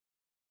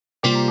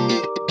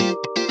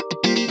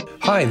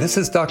Hi, this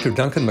is Dr.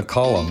 Duncan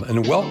McCollum,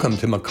 and welcome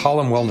to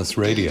McCollum Wellness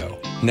Radio.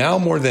 Now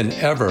more than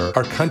ever,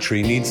 our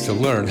country needs to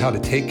learn how to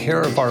take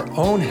care of our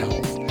own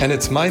health, and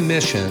it's my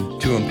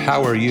mission to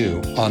empower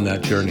you on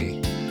that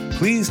journey.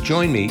 Please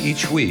join me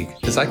each week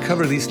as I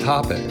cover these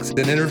topics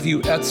and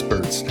interview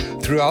experts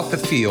throughout the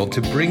field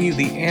to bring you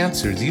the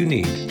answers you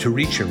need to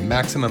reach your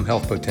maximum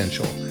health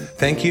potential.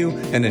 Thank you,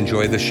 and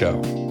enjoy the show.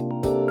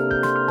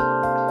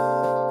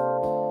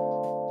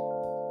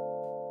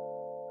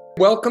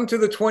 Welcome to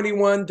the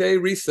 21-day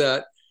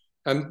reset.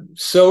 I'm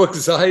so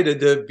excited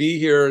to be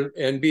here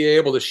and be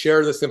able to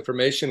share this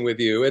information with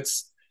you.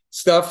 It's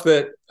stuff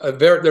that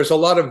there's a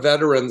lot of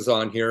veterans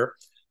on here.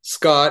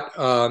 Scott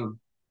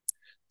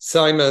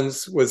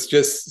Simons was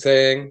just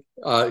saying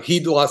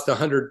he'd lost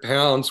 100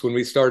 pounds when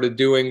we started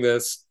doing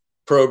this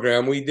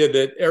program. We did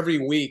it every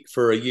week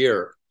for a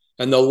year.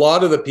 And a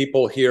lot of the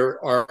people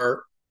here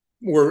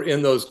were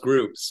in those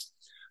groups.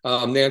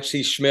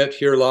 Nancy Schmidt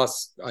here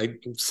lost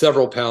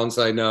several pounds,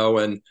 I know.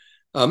 And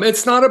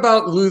it's not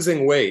about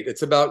losing weight.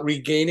 It's about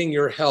regaining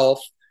your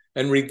health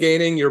and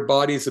regaining your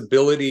body's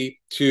ability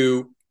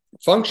to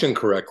function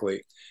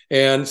correctly.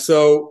 And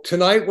so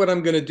tonight, what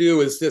I'm going to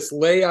do is just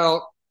lay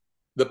out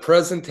the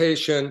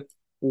presentation,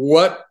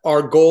 what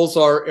our goals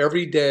are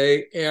every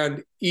day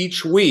and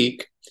each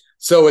week.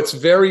 So it's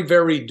very,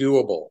 very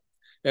doable.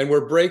 And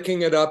we're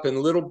breaking it up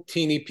in little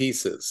teeny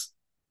pieces.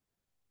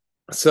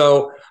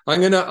 So I'm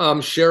going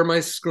to share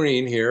my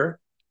screen here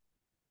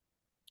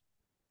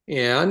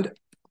and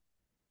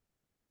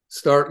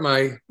start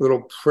my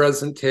little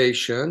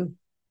presentation.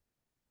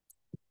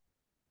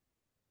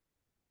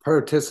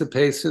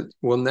 Participants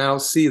will now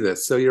see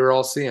this. So you're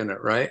all seeing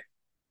it, right?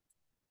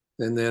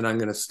 And then I'm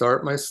going to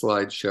start my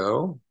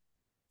slideshow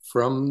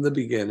from the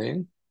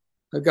beginning.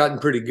 I've gotten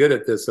pretty good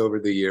at this over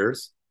the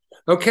years.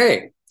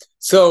 Okay,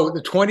 so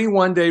the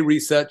 21-day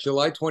reset,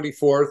 July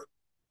 24th,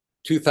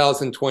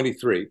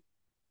 2023.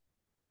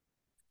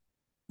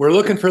 We're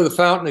looking for the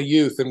fountain of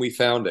youth, and we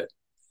found it.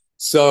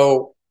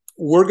 So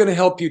we're going to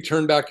help you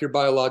turn back your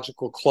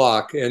biological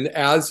clock. And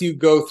as you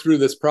go through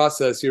this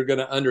process, you're going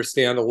to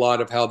understand a lot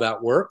of how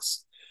that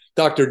works.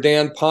 Dr.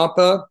 Dan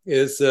Pompa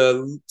is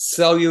a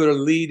cellular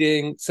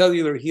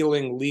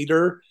healing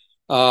leader,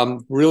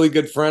 really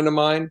good friend of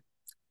mine.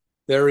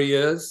 There he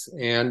is.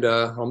 And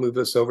I'll move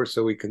this over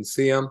so we can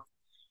see him.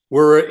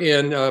 We're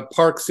in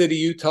Park City,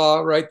 Utah.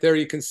 Right there,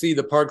 you can see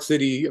the Park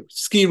City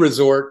ski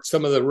resort,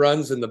 some of the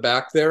runs in the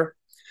back there.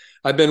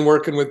 I've been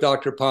working with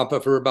Dr.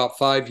 Pompa for about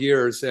 5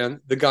 years,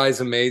 and the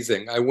guy's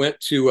amazing. I went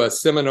to a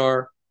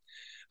seminar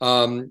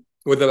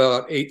with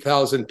about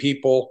 8,000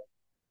 people,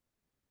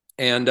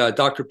 and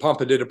Dr.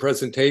 Pompa did a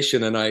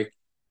presentation, and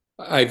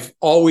I've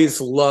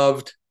always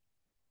loved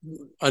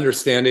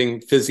understanding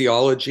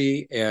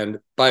physiology and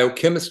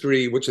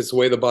biochemistry, which is the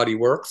way the body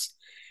works.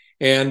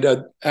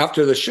 And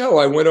after the show,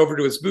 I went over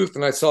to his booth,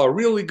 and I saw a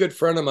really good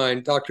friend of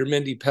mine, Dr.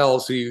 Mindy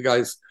Pelz, who you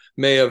guys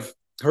may have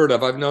heard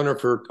of. I've known her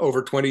for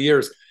over 20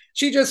 years.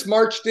 She just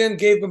marched in,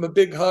 gave him a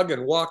big hug,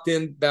 and walked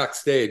in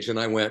backstage. And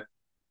I went,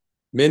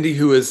 Mindy,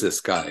 who is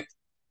this guy?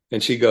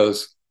 And she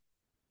goes,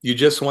 you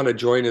just want to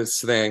join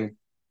his thing,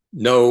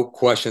 no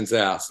questions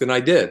asked. And I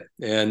did.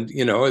 And,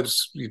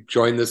 you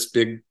join this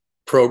big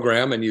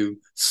program and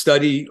you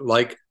study,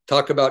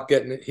 talk about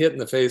getting hit in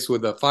the face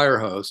with a fire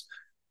hose.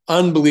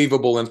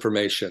 Unbelievable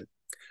information.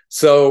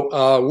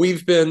 So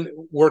we've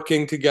been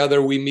working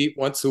together. We meet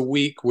once a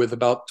week with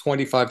about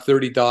 25,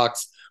 30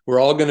 docs. We're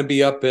all going to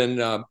be up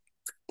in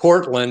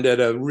Portland at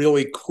a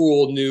really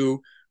cool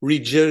new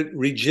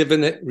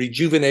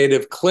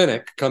rejuvenative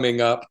clinic coming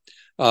up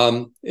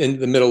in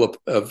the middle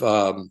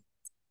of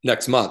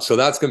next month. So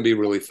that's going to be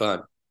really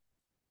fun.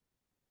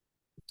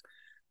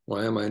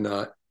 Why am I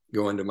not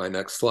going to my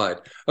next slide?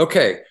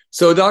 Okay,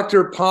 so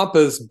Dr.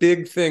 Pompa's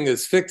big thing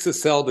is fix a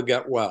cell to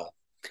get well.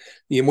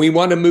 And we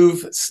want to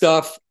move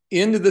stuff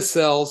into the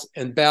cells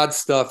and bad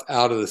stuff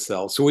out of the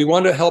cells. So we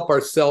want to help our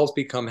cells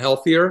become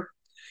healthier.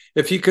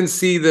 If you can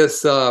see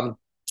this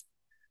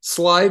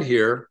slide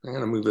here, I'm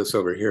going to move this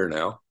over here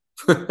now.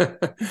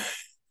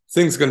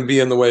 Thing's going to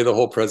be in the way of the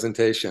whole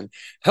presentation.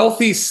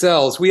 Healthy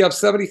cells. We have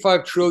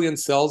 75 trillion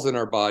cells in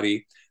our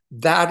body.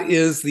 That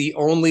is the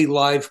only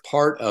live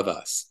part of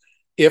us.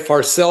 If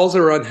our cells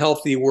are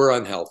unhealthy, we're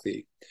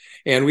unhealthy.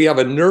 And we have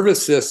a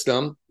nervous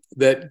system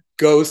that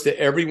goes to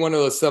every one of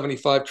those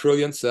 75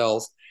 trillion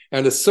cells,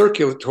 and a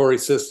circulatory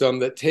system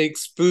that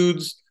takes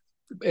foods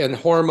and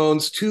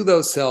hormones to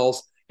those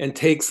cells and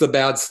takes the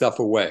bad stuff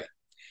away.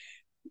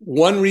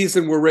 One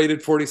reason we're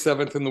rated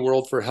 47th in the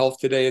world for health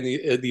today in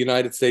the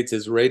United States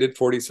is rated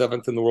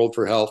 47th in the world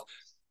for health.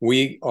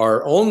 We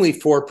are only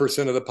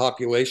 4% of the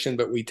population,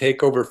 but we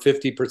take over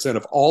 50%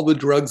 of all the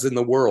drugs in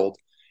the world.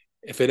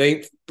 If it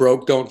ain't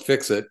broke, don't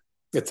fix it.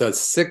 It's a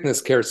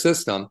sickness care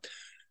system.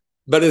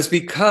 But it's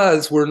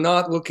because we're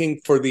not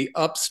looking for the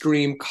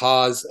upstream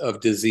cause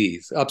of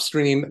disease.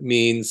 Upstream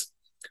means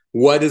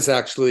what do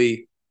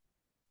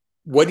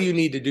you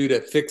need to do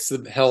to fix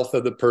the health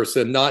of the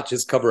person, not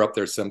just cover up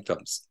their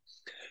symptoms.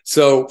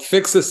 So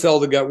fix the cell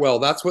to get well.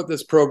 That's what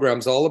this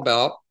program's all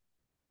about.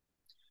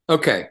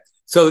 Okay,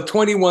 So the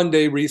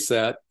 21-day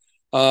reset,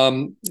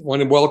 want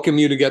to welcome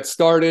you to get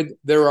started.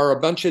 There are a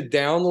bunch of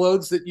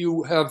downloads that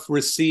you have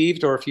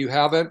received, or if you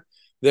haven't,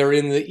 they're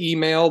in the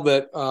email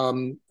that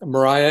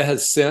Mariah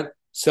has sent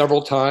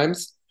several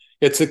times.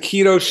 It's a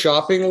keto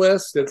shopping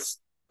list. It's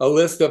a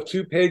list of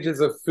 2 pages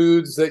of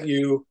foods that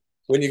you,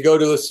 when you go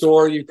to the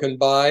store, you can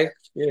buy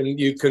and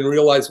you can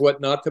realize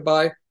what not to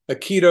buy. A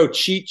keto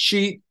cheat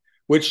sheet,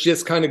 which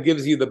just kind of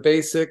gives you the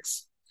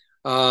basics.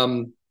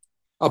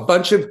 A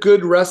bunch of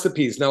good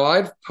recipes. Now,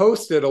 I've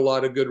posted a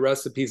lot of good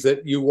recipes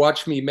that you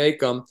watch me make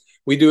them.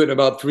 We do it in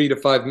about 3 to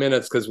 5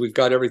 minutes because we've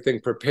got everything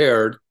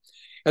prepared.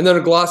 And then a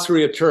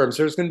glossary of terms.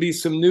 There's going to be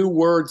some new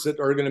words that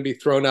are going to be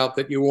thrown out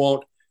that you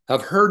won't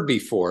have heard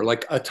before,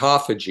 like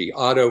autophagy,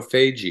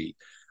 autophagy.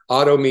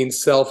 Auto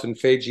means self and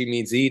phagy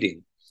means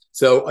eating.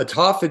 So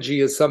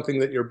autophagy is something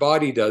that your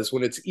body does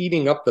when it's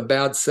eating up the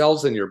bad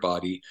cells in your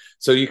body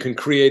so you can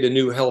create a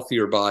new,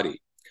 healthier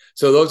body.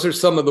 So those are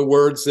some of the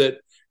words that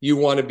you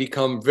want to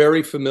become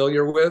very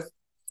familiar with,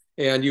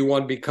 and you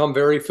want to become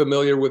very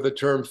familiar with the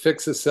term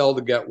fix a cell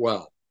to get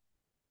well.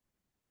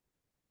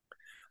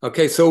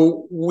 Okay,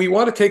 so we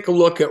want to take a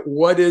look at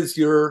what is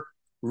your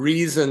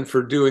reason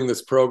for doing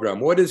this program?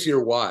 What is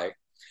your why?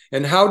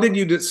 And how did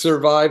you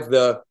survive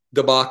the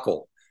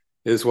debacle,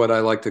 is what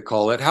I like to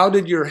call it. How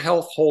did your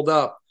health hold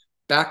up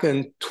back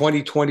in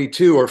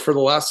 2022 or for the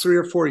last 3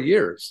 or 4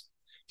 years?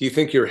 Do you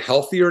think you're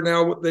healthier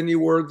now than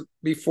you were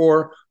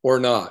before or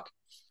not?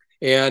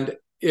 And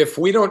if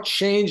we don't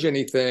change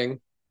anything,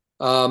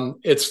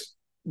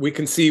 we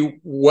can see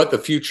what the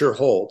future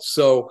holds.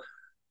 So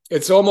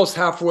it's almost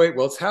halfway.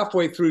 Well, it's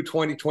halfway through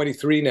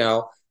 2023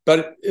 now,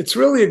 but it's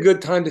really a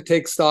good time to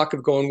take stock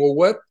of going, well,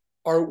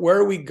 where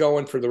are we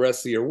going for the rest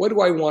of the year? What do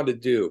I want to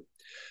do?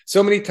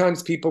 So many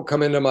times people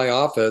come into my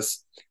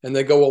office and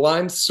they go, well,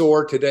 I'm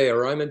sore today,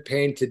 or I'm in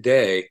pain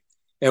today.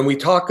 And we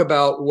talk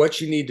about what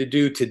you need to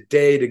do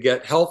today to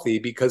get healthy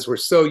because we're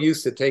so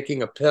used to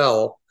taking a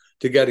pill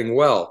to getting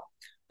well.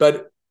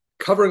 But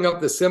covering up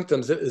the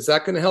symptoms, is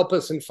that going to help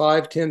us in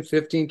 5, 10,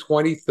 15,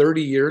 20,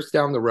 30 years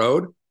down the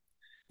road?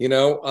 You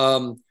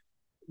know,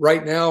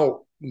 right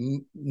now,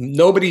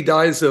 nobody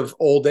dies of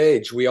old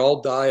age. We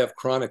all die of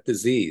chronic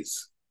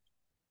disease.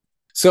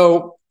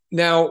 So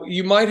now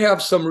you might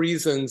have some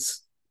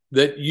reasons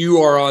that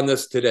you are on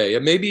this today.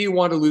 And maybe you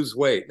want to lose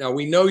weight. Now,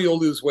 we know you'll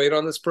lose weight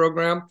on this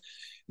program.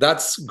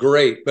 That's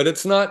great, but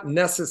it's not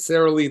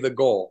necessarily the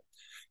goal.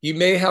 You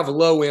may have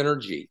low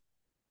energy.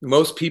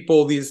 Most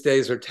people these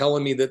days are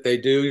telling me that they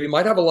do. You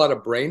might have a lot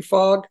of brain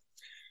fog.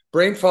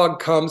 Brain fog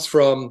comes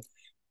from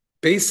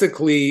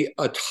basically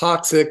a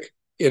toxic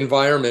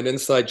environment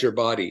inside your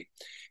body.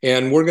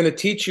 And we're going to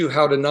teach you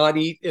how to not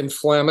eat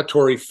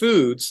inflammatory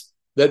foods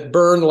that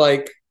burn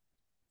like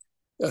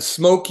a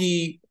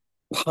smoky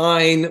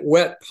pine,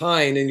 wet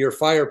pine in your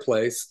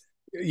fireplace.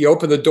 You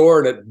open the door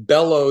and it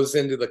bellows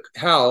into the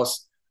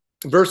house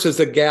versus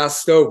a gas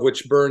stove,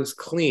 which burns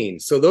clean.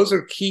 So those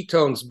are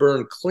ketones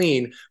burn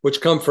clean, which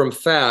come from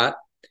fat,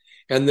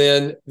 and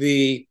then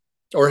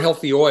or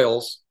healthy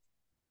oils.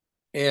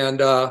 And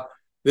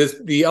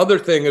the other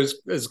thing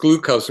is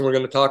glucose, and we're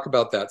going to talk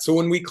about that. So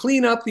when we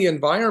clean up the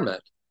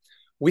environment,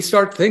 we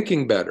start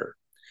thinking better.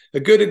 A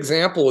good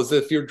example is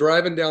if you're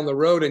driving down the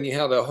road and you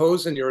have a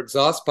hose in your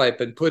exhaust pipe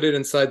and put it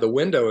inside the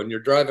window and you're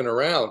driving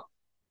around,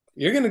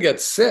 you're going to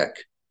get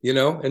sick,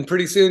 and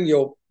pretty soon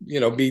you'll,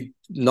 be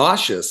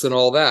nauseous and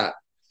all that.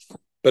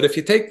 But if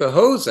you take the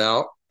hose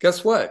out,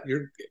 guess what?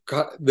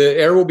 The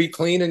air will be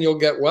clean and you'll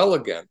get well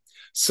again.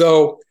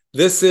 So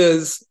this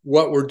is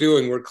what we're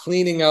doing. We're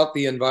cleaning out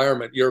the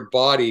environment, your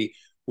body.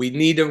 We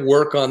need to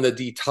work on the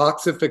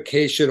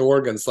detoxification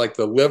organs like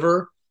the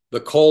liver, the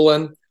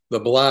colon,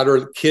 the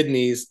bladder,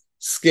 kidneys,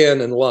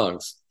 skin, and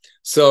lungs.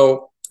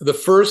 So the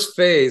first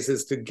phase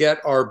is to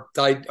get our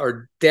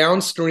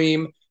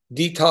downstream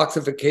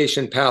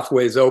detoxification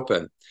pathways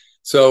open.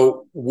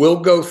 So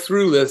we'll go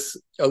through this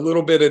a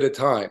little bit at a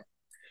time.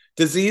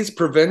 Disease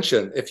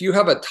prevention. If you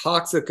have a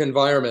toxic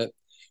environment,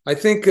 I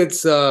think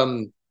it's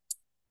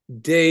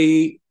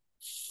day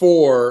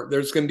 4.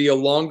 There's going to be a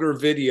longer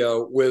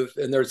video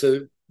and there's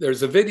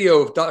a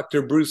video of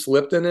Dr. Bruce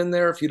Lipton in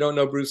there. If you don't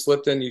know Bruce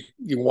Lipton,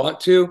 you want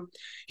to.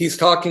 He's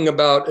talking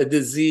about a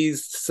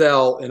diseased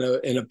cell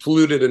in a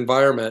polluted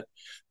environment.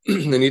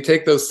 And you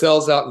take those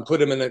cells out and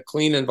put them in a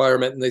clean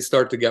environment and they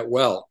start to get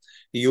well.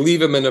 You leave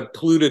them in a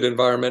polluted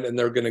environment and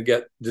they're going to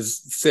get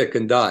sick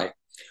and die.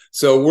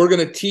 So we're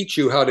going to teach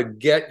you how to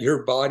get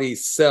your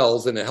body's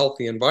cells in a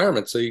healthy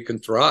environment so you can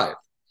thrive.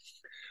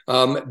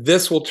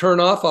 This will turn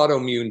off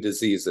autoimmune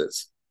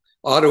diseases.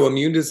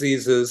 Autoimmune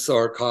diseases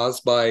are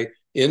caused by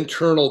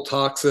internal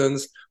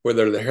toxins,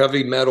 whether they're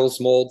heavy metals,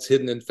 molds,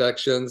 hidden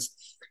infections,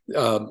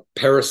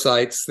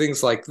 parasites,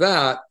 things like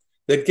that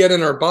get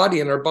in our body,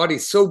 and our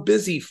body's so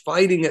busy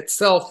fighting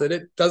itself that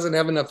it doesn't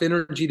have enough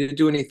energy to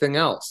do anything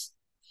else.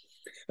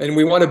 And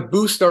we want to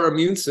boost our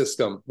immune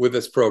system with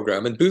this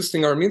program. And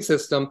boosting our immune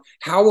system,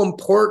 how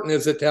important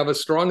is it to have a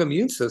strong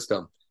immune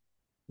system?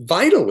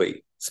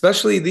 Vitally,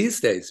 especially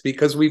these days,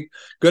 because we're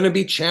going to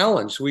be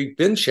challenged. We've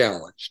been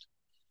challenged.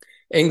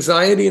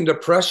 Anxiety and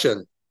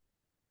depression.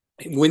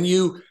 When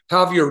you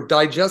have your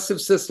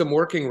digestive system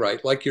working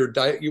right, like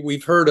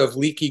we've heard of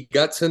leaky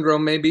gut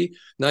syndrome, maybe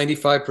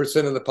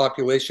 95% of the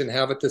population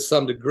have it to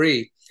some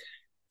degree.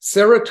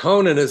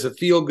 Serotonin is a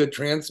feel-good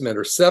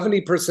transmitter.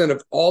 70%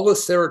 of all the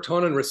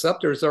serotonin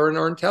receptors are in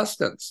our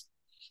intestines.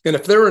 And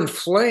if they're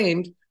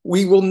inflamed,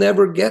 they'll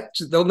never get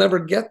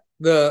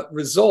the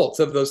results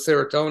of those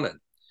serotonin.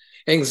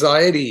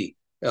 Anxiety,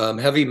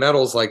 heavy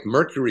metals like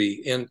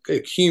mercury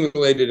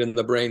accumulated in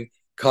the brain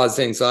cause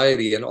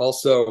anxiety, and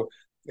also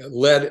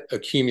lead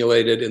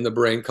accumulated in the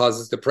brain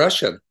causes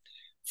depression.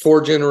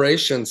 4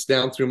 generations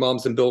down through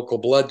mom's umbilical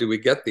blood do we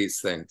get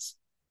these things.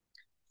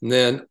 And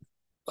then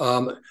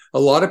a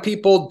lot of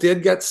people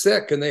did get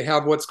sick, and they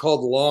have what's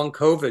called long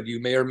COVID. You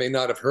may or may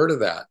not have heard of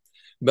that.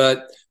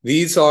 But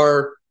these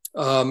are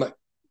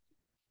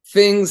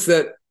things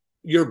that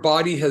your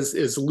body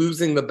is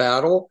losing the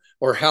battle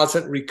or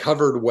hasn't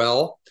recovered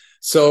well.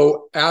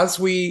 So as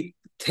we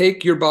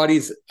take your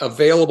body's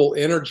available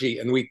energy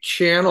and we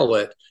channel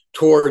it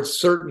towards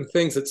certain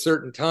things at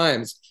certain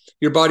times,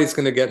 your body's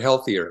going to get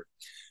healthier.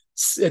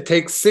 It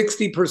takes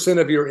 60%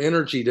 of your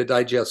energy to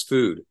digest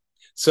food.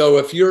 So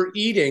if you're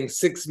eating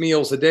 6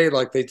 meals a day,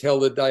 like they tell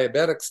the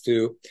diabetics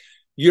to,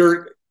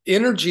 your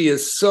energy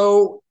is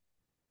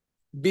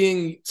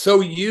being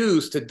so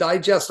used to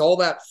digest all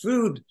that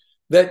food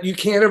that you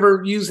can't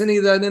ever use any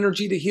of that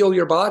energy to heal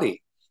your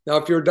body. Now,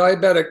 if you're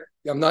diabetic,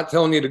 I'm not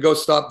telling you to go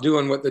stop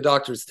doing what the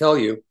doctors tell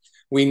you.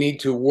 We need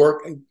to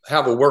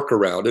have a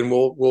workaround, and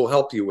we'll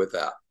help you with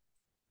that.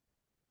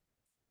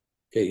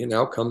 Okay,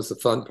 now comes the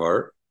fun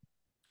part.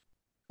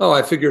 Oh,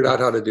 I figured out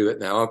how to do it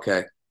now.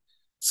 Okay.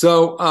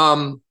 So,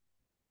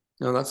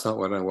 no, that's not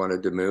what I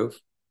wanted to move.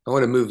 I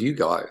want to move you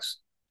guys.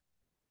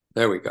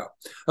 There we go.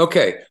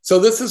 Okay, so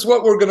this is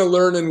what we're going to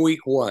learn in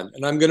week 1,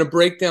 and I'm going to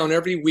break down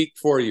every week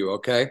for you,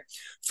 okay?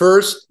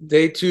 First,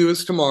 day 2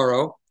 is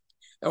tomorrow.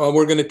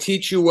 We're going to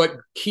teach you what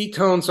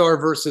ketones are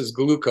versus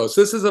glucose.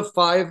 This is a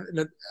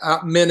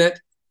 5-minute,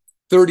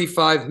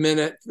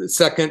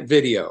 35-second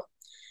video.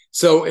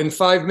 So in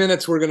 5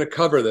 minutes, we're going to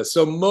cover this.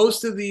 So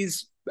most of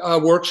these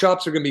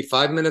workshops are going to be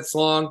 5 minutes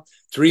long,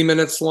 3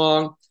 minutes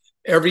long.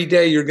 Every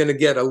day, you're going to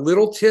get a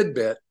little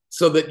tidbit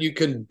so that you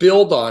can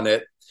build on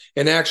it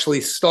and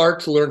actually start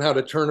to learn how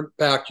to turn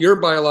back your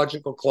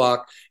biological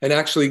clock and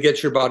actually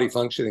get your body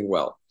functioning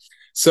well.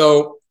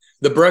 So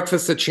the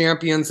Breakfast of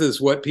Champions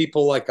is what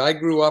people like I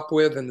grew up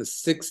with in the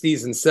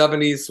 60s and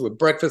 70s. With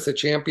Breakfast of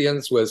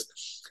Champions was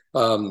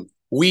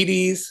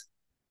Wheaties,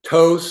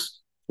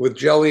 toast with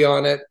jelly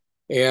on it,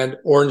 and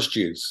orange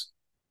juice.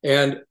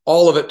 And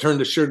all of it turned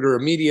to sugar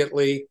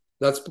immediately.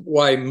 That's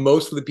why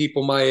most of the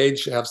people my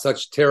age have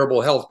such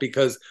terrible health,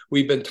 because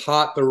we've been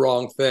taught the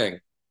wrong thing.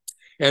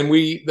 And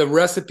the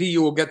recipe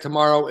you will get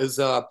tomorrow is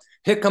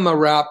jicama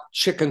wrap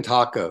chicken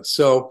tacos.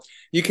 So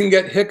you can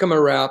get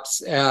jicama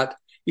wraps at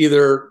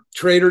either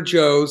Trader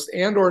Joe's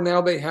or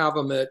now they have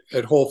them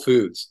at Whole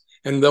Foods.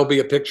 And there'll be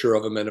a picture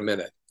of them in a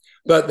minute.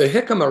 But the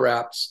jicama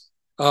wraps,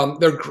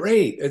 they're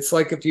great. It's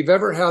like if you've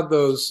ever had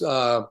those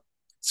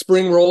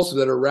spring rolls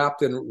that are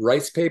wrapped in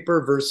rice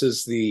paper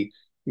versus the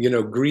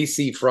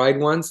greasy fried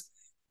ones,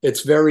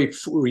 it's very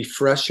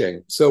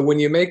refreshing. So when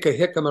you make a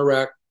jicama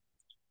wrap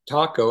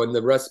taco, and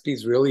the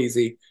recipe's real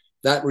easy,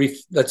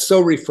 that's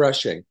so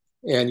refreshing,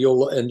 and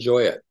you'll enjoy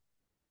it.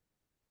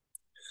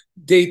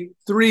 Day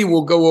 3,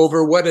 we'll go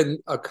over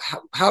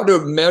how to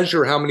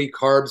measure how many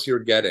carbs you're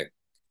getting.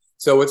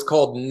 So it's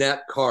called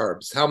net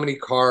carbs, how many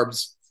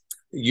carbs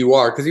you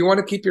are, because you want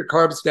to keep your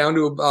carbs down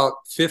to about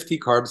 50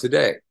 carbs a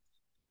day.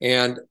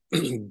 And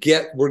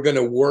we're going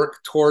to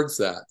work towards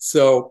that.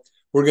 So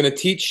we're going to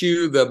teach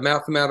you the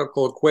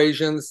mathematical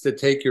equations to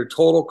take your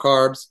total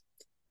carbs,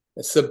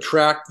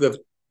 subtract the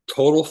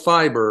total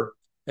fiber,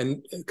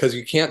 and because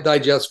you can't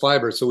digest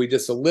fiber, so we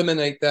just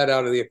eliminate that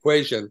out of the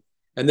equation,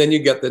 and then you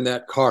get the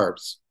net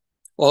carbs.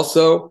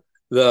 Also,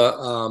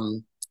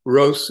 the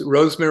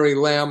rosemary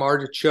lamb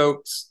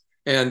artichokes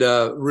and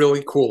a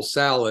really cool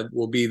salad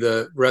will be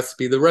the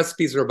recipe. The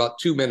recipes are about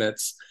 2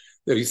 minutes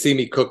if you see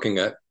me cooking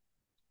it.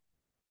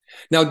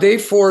 Now, day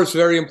 4 is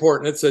very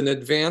important. It's an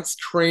advanced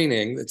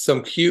training. It's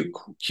some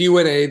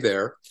Q&A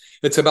there.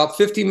 It's about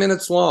 50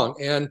 minutes long,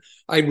 and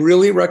I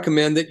really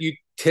recommend that you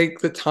take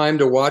the time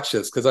to watch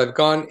this, because I've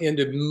gone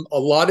into a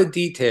lot of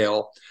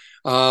detail.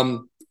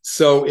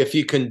 So if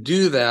you can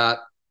do that,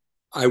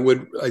 I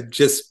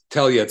just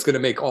tell you, it's going to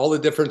make all the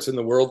difference in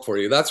the world for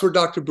you. That's where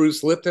Dr.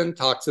 Bruce Lipton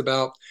talks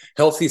about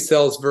healthy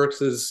cells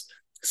versus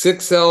sick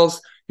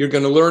cells. You're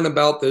going to learn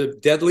about the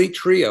deadly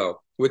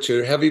trio, which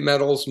are heavy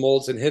metals,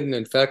 molds, and hidden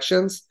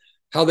infections,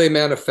 how they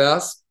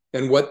manifest,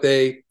 and what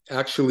they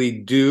actually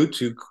do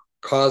to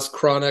cause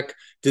chronic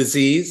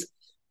disease.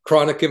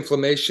 Chronic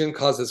inflammation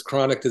causes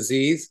chronic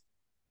disease.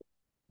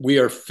 We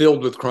are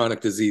filled with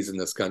chronic disease in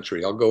this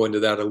country. I'll go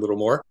into that a little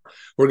more.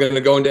 We're going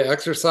to go into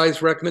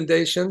exercise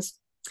recommendations,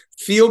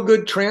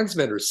 feel-good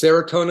transmitters,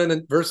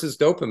 serotonin versus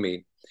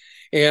dopamine.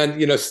 And,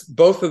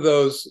 both of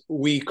those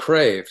we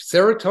crave.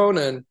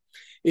 Serotonin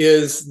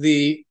is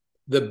the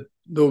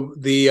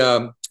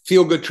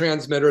feel-good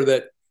transmitter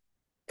that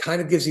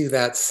kind of gives you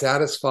that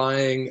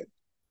satisfying,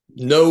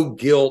 no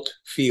guilt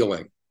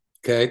feeling,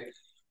 okay?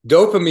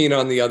 Dopamine,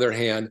 on the other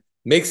hand,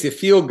 makes you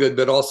feel good,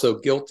 but also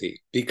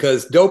guilty,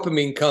 because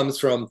dopamine comes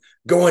from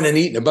going and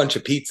eating a bunch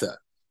of pizza.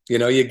 You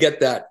know, you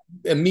get that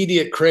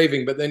immediate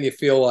craving, but then you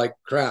feel like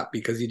crap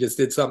because you just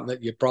did something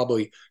that you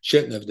probably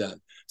shouldn't have done.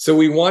 So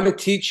we want to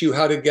teach you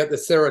how to get the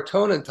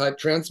serotonin type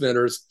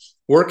transmitters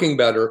working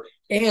better.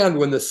 And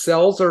when the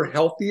cells are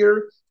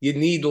healthier, you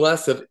need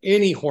less of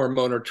any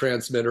hormone or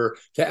transmitter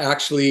to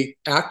actually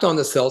act on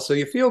the cells so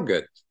you feel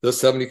good, those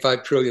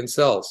 75 trillion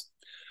cells.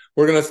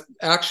 We're going to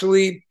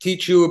actually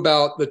teach you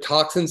about the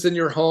toxins in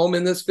your home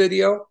in this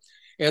video.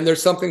 And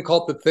there's something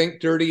called the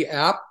Think Dirty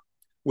app,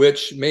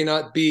 which may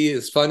not be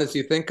as fun as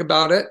you think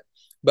about it,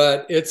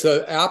 but it's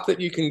an app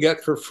that you can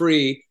get for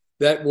free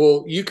that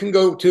you can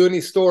go to any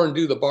store and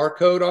do the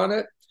barcode on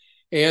it,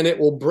 and it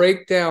will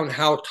break down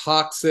how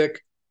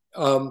toxic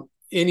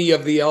any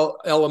of the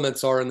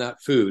elements are in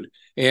that food.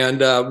 And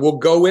we'll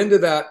go into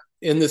that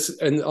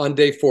on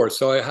day 4.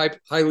 So I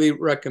highly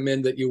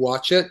recommend that you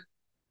watch it.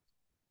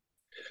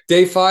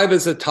 Day 5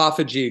 is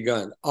autophagy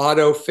again,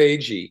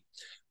 autophagy.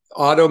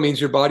 Auto means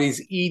your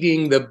body's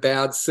eating the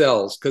bad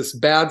cells because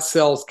bad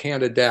cells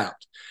can't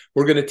adapt.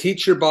 We're going to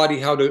teach your body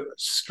how to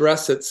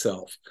stress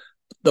itself.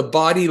 The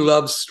body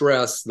loves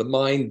stress, the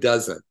mind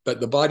doesn't,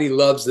 but the body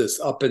loves this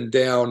up and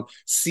down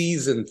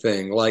season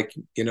thing. Like,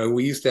 you know,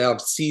 we used to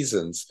have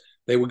seasons.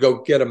 They would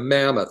go get a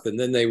mammoth, and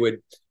then they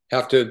would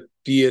have to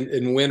be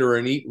in winter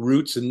and eat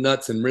roots and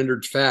nuts and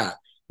rendered fat.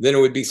 Then it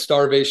would be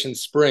starvation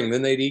spring.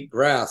 Then they'd eat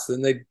grass.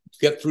 Then they'd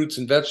get fruits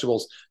and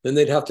vegetables. Then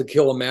they'd have to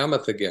kill a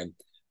mammoth again.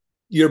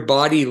 Your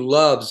body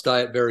loves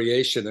diet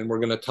variation. And we're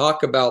going to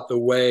talk about the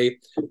way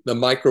the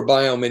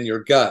microbiome in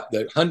your gut,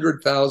 the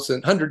 100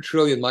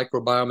 trillion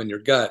microbiome in your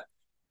gut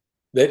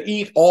that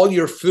eat all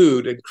your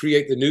food and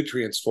create the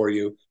nutrients for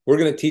you. We're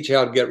going to teach you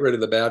how to get rid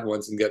of the bad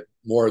ones and get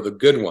more of the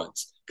good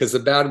ones, because the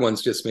bad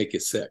ones just make you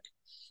sick.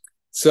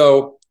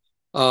 So,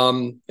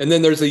 and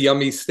then there's a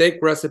yummy steak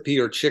recipe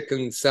or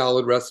chicken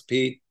salad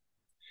recipe.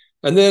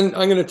 And then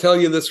I'm going to tell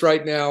you this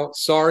right now.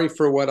 Sorry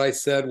for what I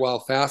said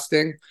while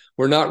fasting.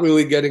 We're not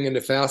really getting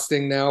into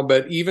fasting now,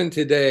 but even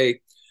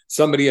today,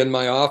 somebody in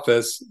my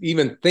office,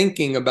 even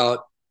thinking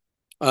about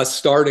us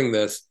starting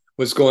this,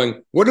 was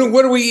going, what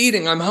are we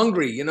eating? I'm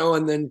hungry, you know,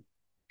 and then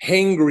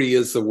hangry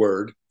is the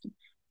word.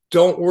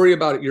 Don't worry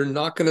about it. You're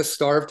not going to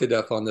starve to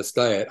death on this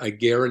diet. I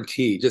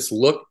guarantee. Just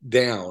look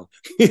down.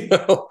 You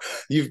know,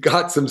 you've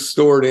got some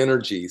stored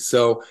energy.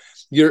 So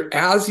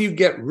as you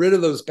get rid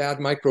of those bad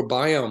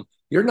microbiome,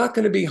 you're not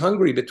going to be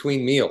hungry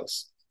between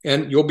meals,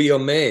 and you'll be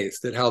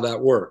amazed at how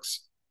that works.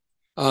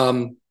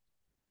 So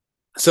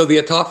the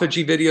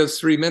autophagy video is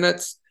 3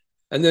 minutes,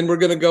 and then we're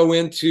going to go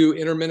into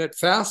intermittent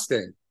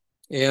fasting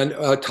and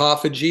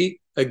autophagy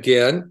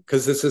again,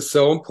 because this is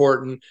so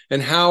important,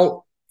 and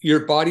how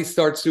your body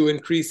starts to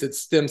increase its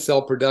stem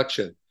cell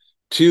production.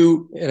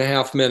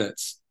 2.5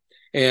 minutes.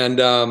 And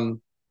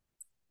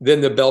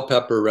then the bell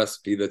pepper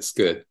recipe, that's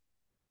good.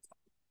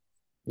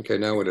 Okay,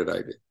 now what did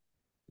I do?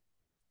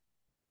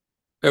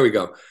 There we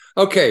go.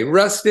 Okay,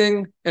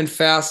 resting and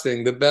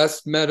fasting, the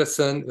best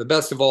medicine, the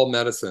best of all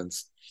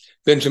medicines.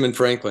 Benjamin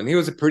Franklin, he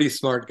was a pretty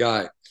smart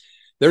guy.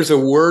 There's a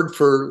word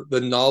for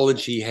the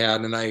knowledge he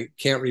had, and I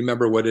can't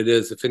remember what it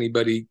is. If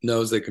anybody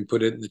knows, they can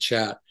put it in the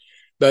chat.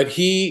 But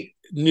he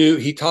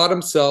taught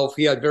himself,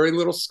 he had very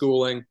little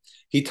schooling.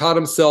 He taught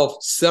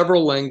himself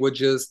several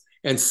languages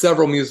and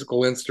several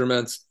musical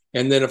instruments.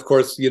 And then, of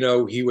course, you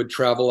know, he would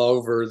travel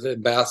over as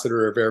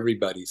ambassador of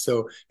everybody.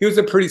 So he was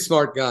a pretty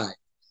smart guy.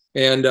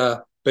 And,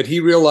 but he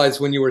realized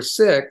when you were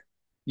sick,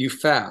 you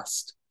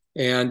fast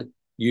and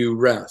you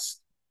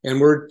rest. And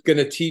we're going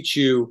to teach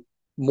you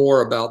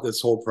more about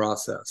this whole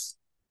process.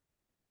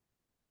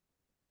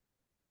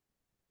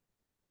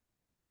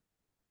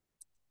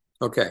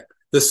 Okay.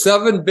 The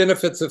 7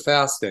 benefits of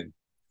fasting.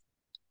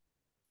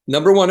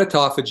 Number 1,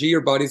 autophagy.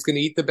 Your body's going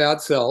to eat the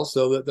bad cells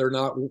so that they're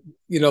not,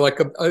 you know, like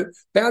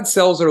bad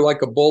cells are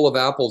like a bowl of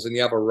apples and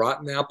you have a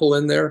rotten apple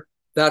in there.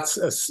 That's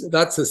a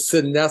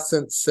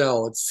senescent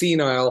cell. It's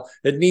senile.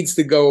 It needs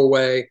to go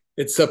away.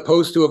 It's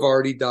supposed to have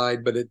already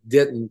died, but it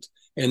didn't.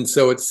 And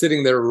so it's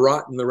sitting there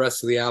rotten the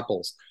rest of the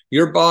apples.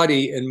 Your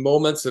body in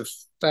moments of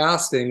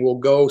fasting will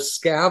go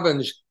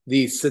scavenge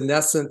the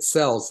senescent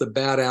cells, the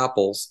bad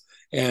apples,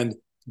 and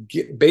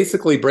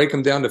basically break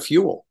them down to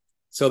fuel.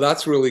 So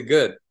that's really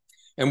good.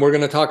 And we're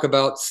going to talk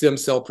about stem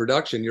cell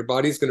production. Your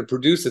body's going to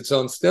produce its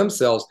own stem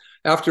cells.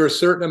 After a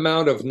certain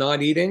amount of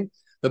not eating,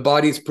 the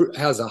body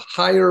has a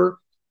higher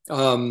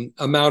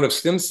amount of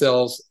stem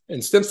cells.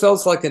 And stem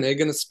cells, like an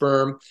egg and a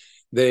sperm,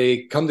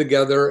 they come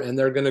together and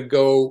they're going to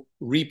go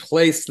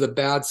replace the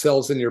bad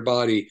cells in your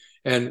body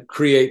and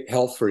create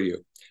health for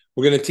you.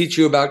 We're going to teach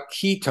you about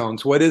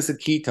ketones. What is a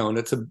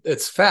ketone?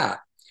 It's fat.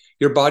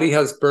 Your body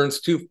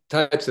burns 2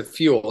 types of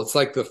fuel. It's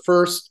like the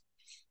first,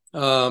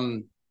 what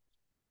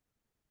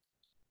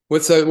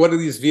are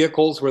these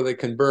vehicles where they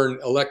can burn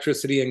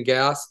electricity and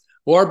gas?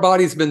 Well, our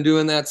body's been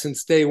doing that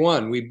since day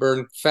one. We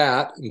burn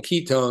fat and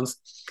ketones,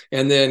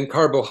 and then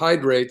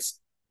carbohydrates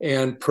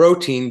and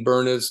protein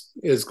burn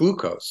as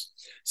glucose.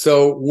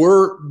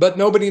 So but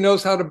nobody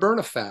knows how to burn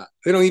a fat.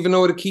 They don't even know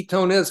what a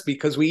ketone is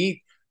because we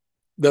eat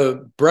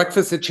the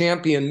breakfast of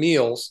champion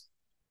meals.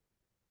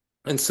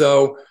 And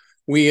so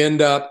we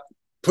end up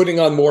putting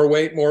on more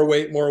weight,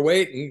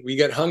 and we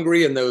get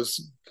hungry, and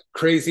those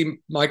crazy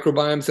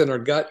microbiomes in our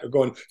gut are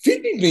going,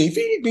 feed me,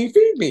 feed me,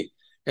 feed me.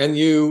 And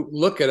you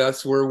look at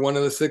us, we're one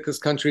of the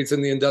sickest countries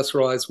in the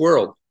industrialized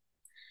world.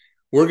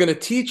 We're going to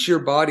teach your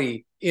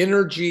body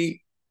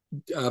energy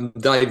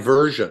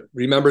diversion.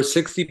 Remember,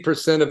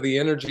 60% of the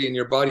energy in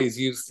your body is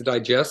used to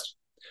digest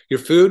your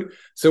food.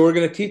 So we're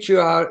going to teach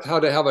you how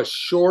to have a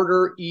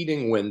shorter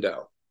eating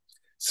window.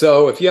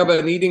 So if you have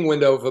an eating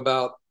window of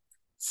about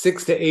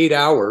 6 to 8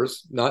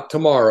 hours, not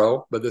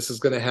tomorrow, but this is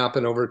going to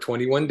happen over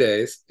 21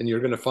 days, and you're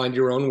going to find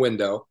your own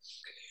window.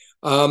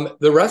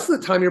 The rest of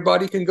the time, your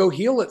body can go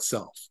heal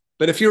itself.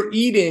 But if you're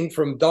eating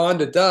from dawn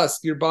to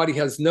dusk, your body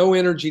has no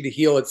energy to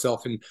heal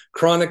itself, and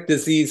chronic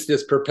disease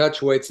just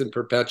perpetuates and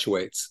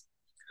perpetuates.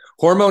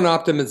 Hormone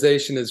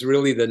optimization is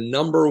really the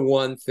number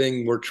one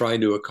thing we're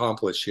trying to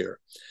accomplish here.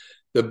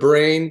 The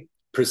brain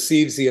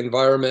perceives the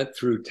environment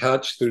through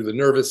touch, through the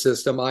nervous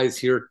system, eyes,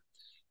 hear,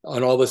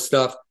 on all this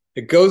stuff.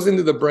 It goes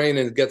into the brain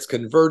and gets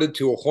converted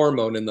to a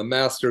hormone in the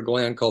master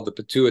gland called the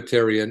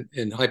pituitary and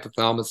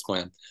hypothalamus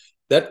gland.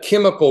 That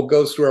chemical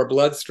goes through our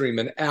bloodstream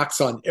and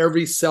acts on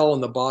every cell in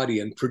the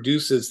body and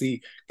gives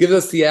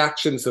us the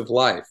actions of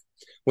life.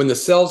 When the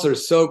cells are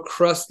so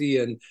crusty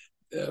and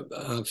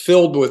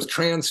filled with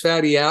trans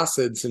fatty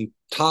acids and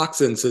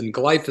toxins and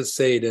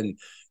glyphosate and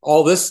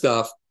all this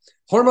stuff,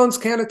 hormones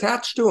can't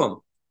attach to them.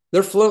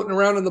 They're floating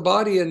around in the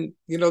body, and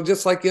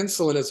just like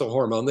insulin is a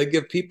hormone, they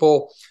give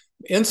people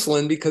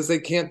insulin because they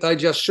can't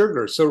digest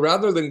sugar. So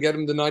rather than get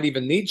them to not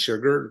even need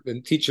sugar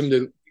and teach them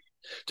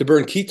to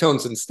burn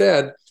ketones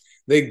instead,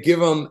 they give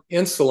them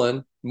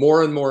insulin,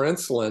 more and more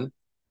insulin.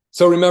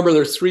 So remember,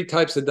 there's 3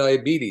 types of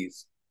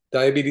diabetes.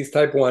 Diabetes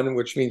type 1,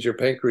 which means your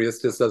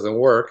pancreas just doesn't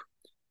work.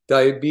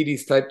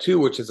 Diabetes type 2,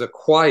 which is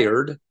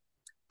acquired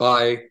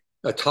by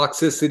a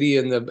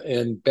toxicity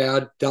in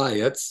bad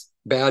diets,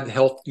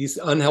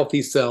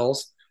 unhealthy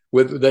cells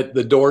that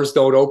the doors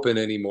don't open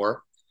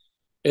anymore.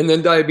 And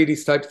then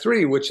diabetes type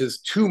 3, which is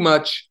too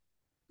much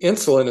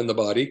insulin in the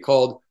body,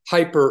 called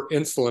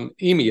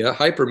hyperinsulinemia.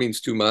 Hyper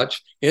means too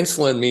much.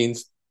 Insulin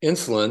means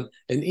insulin,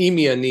 and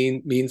emia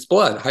means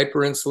blood,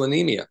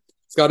 hyperinsulinemia.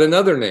 It's got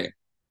another name.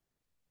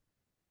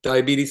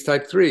 Diabetes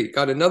type 3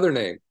 got another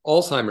name,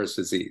 Alzheimer's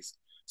disease.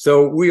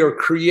 So we are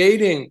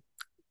creating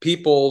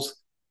people's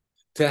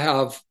to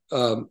have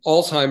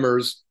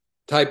Alzheimer's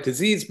type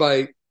disease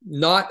by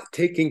not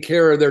taking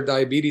care of their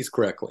diabetes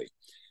correctly,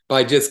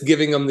 by just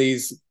giving them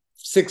these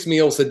 6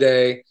 meals a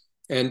day.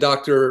 And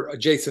Dr.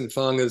 Jason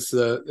Fung is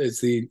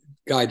the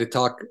guy to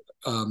talk.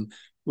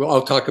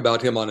 I'll talk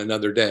about him on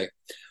another day.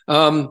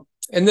 And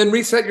then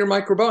reset your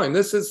microbiome.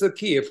 This is the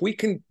key. If we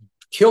can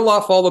kill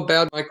off all the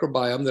bad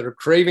microbiome that are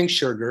craving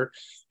sugar,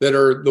 that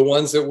are the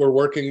ones that we're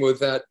working with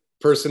that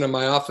person in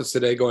my office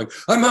today going,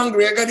 I'm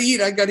hungry, I got to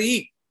eat.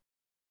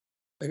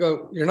 I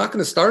go, you're not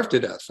going to starve to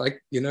death.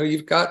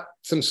 You've got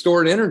some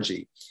stored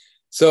energy.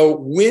 So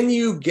when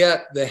you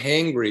get the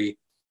hangry,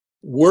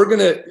 we're going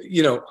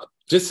to,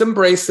 just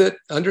embrace it,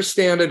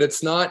 understand it.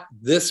 It's not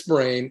this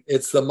brain,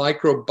 it's the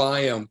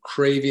microbiome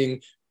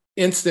craving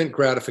instant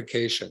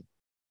gratification.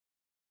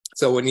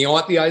 So when you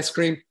want the ice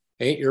cream,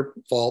 ain't your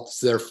fault, it's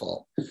their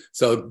fault.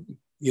 So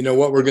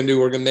what we're going to do?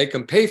 We're going to make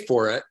them pay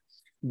for it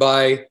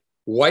by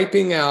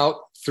wiping out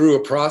through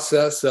a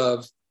process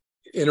of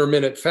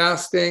intermittent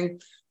fasting,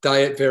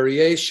 diet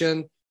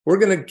variation. We're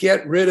going to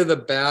get rid of the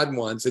bad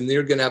ones, and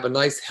you're going to have a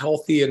nice,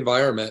 healthy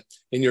environment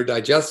in your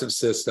digestive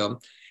system,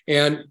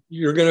 and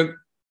you're going to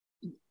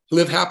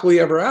live happily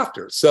ever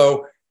after.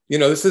 So,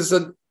 this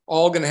isn't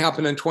all going to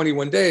happen in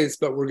 21 days,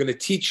 but we're going to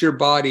teach your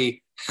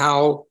body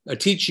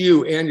teach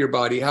you and your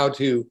body how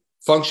to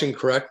function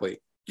correctly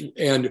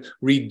and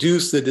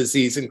reduce the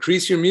disease,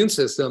 increase your immune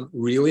system,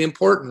 really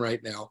important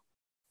right now.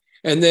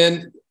 And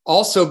then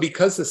also,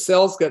 because the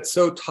cells get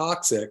so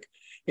toxic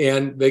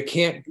and they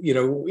can't,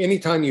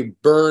 anytime you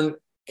burn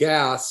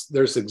gas,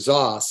 there's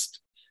exhaust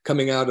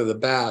coming out of the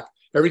back.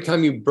 Every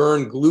time you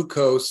burn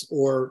glucose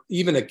or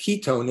even a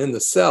ketone in the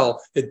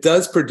cell, it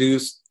does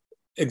produce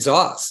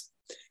exhaust.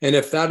 And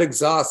if that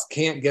exhaust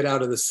can't get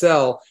out of the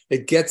cell,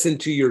 it gets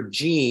into your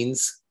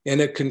genes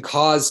and it can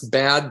cause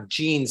bad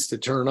genes to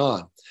turn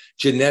on.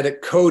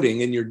 Genetic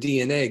coding in your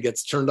DNA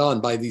gets turned on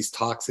by these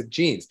toxic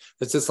genes.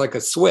 It's just like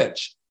a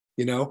switch.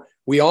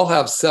 We all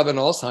have 7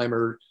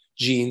 Alzheimer's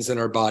genes in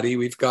our body.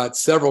 We've got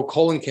several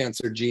colon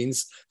cancer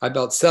genes,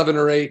 about 7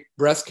 or 8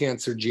 breast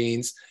cancer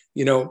genes,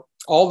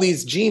 all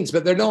these genes,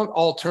 but they're not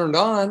all turned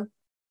on.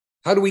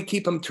 How do we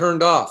keep them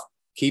turned off?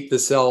 Keep the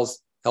cells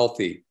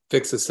healthy,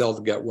 fix the cell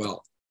to get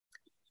well.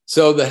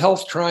 So the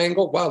health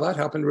triangle, wow, that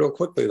happened real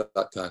quickly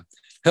that time.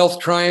 Health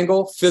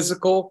triangle,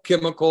 physical,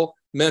 chemical,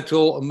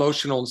 mental,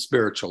 emotional, and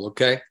spiritual,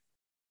 okay?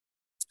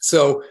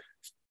 So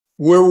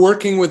we're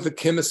working with the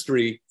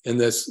chemistry in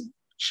this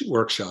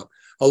workshop.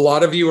 A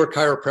lot of you are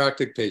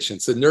chiropractic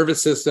patients. The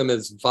nervous system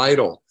is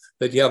vital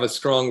that you have a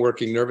strong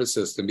working nervous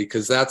system,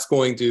 because that's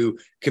going to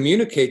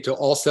communicate to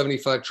all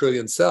 75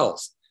 trillion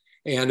cells.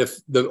 And if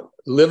the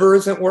liver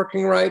isn't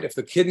working right, if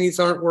the kidneys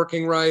aren't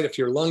working right, if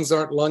your lungs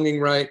aren't lunging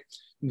right,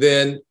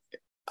 then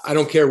I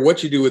don't care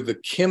what you do with the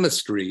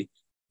chemistry,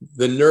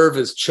 the nerve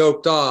is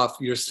choked off,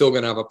 you're still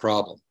going to have a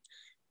problem.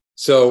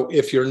 So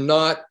if you're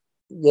not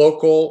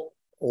local,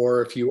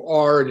 or if you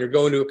are and you're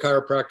going to a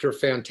chiropractor,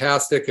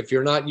 fantastic. If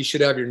you're not, you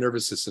should have your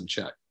nervous system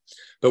checked.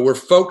 But we're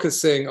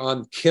focusing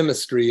on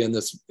chemistry in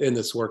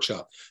this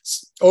workshop.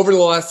 Over the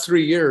last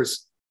 3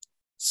 years,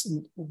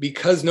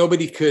 because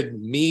nobody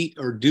could meet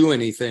or do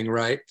anything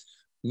right,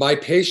 my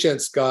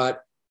patients got,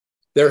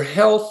 their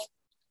health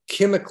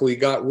chemically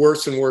got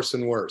worse and worse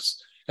and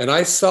worse. And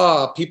I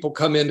saw people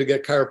come in to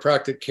get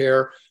chiropractic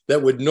care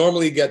that would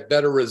normally get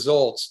better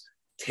results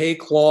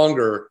take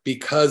longer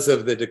because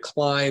of the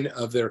decline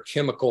of their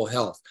chemical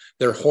health,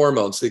 their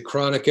hormones, the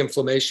chronic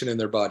inflammation in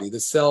their body, the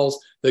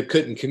cells that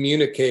couldn't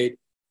communicate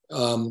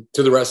to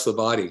the rest of the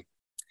body.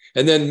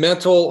 And then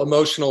mental,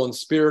 emotional, and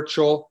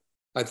spiritual.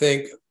 I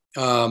think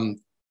the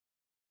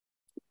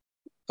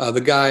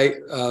guy,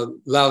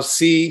 Lao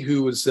Tzu,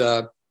 who was,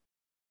 the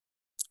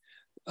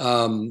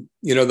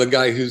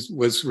guy who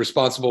was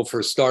responsible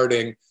for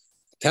starting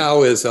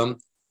Taoism,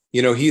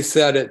 he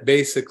said it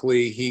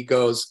basically, he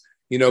goes,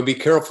 be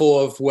careful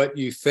of what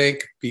you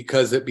think,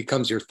 because it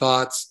becomes your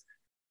thoughts.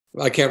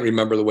 I can't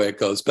remember the way it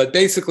goes, but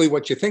basically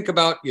what you think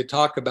about, you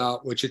talk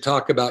about, what you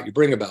talk about, you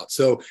bring about.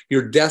 So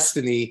your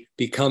destiny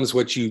becomes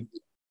what you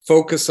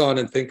focus on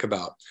and think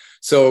about.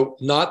 So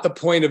not the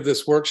point of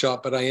this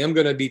workshop, but I am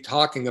going to be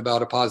talking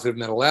about a positive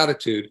mental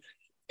attitude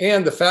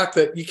and the fact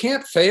that you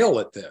can't fail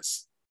at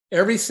this.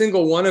 Every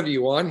single one of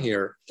you on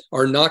here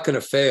are not going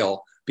to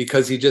fail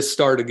because you just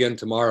start again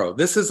tomorrow.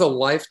 This is a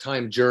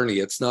lifetime journey.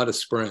 It's not a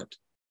sprint.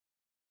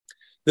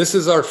 This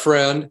is our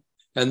friend,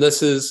 and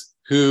this is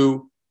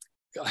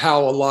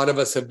how a lot of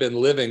us have been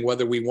living,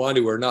 whether we want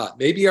to or not.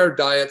 Maybe our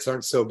diets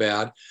aren't so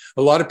bad.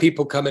 A lot of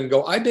people come and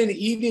go, I've been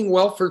eating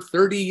well for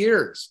 30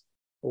 years.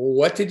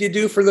 What did you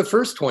do for the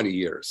first 20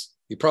 years?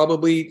 You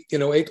probably,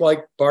 ate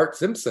like Bart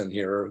Simpson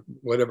here, or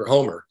whatever,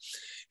 Homer.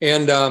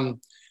 And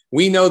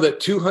we know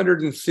that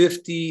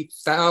 250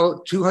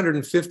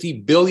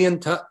 billion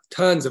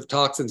tons of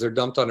toxins are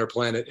dumped on our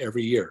planet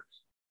every year.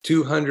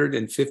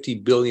 250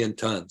 billion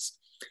tons.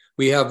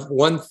 We have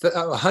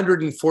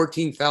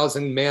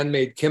 114,000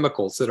 man-made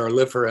chemicals that our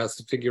liver has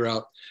to figure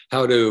out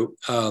how to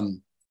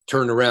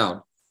turn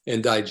around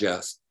and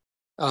digest.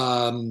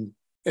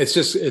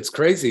 It's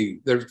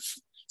crazy.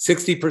 There's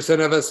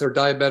 60% of us are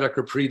diabetic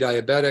or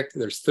pre-diabetic.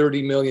 There's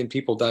 30 million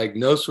people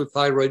diagnosed with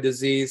thyroid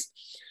disease,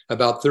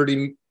 about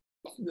 30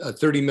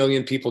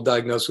 million people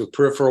diagnosed with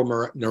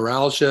peripheral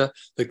neuralgia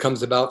that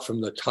comes about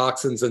from the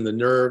toxins in the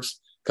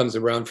nerves, comes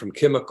around from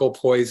chemical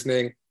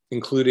poisoning,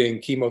 including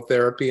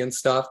chemotherapy and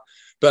stuff.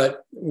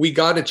 But we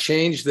got to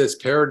change this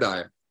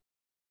paradigm.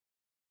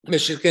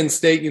 Michigan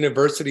State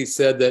University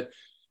said that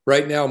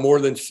right now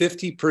more than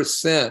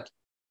 50%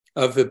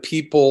 of the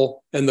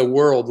people in the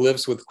world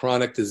lives with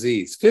chronic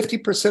disease.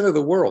 50% of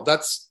the world,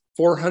 that's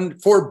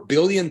 4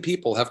 billion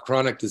people have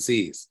chronic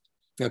disease.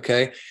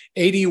 Okay,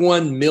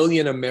 81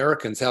 million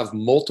Americans have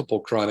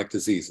multiple chronic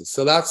diseases.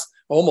 So that's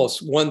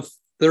almost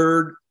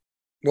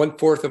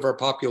 1/4 of our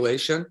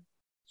population.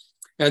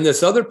 And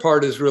this other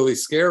part is really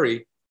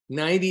scary.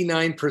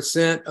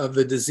 99% of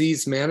the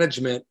disease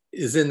management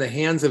is in the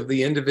hands of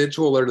the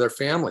individual or their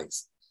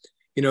families.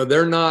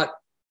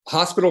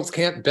 Hospitals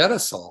can't bet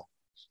us all.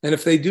 And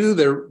if they do,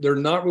 they're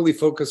not really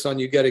focused on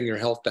you getting your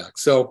health back.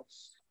 So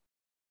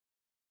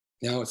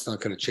now it's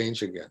not going to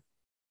change again.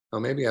 Oh,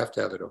 maybe I have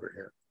to have it over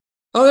here.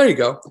 Oh, there you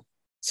go.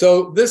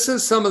 So this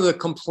is some of the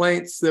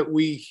complaints that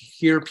we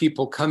hear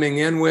people coming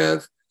in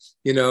with,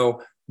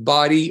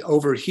 body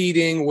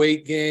overheating,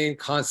 weight gain,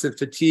 constant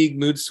fatigue,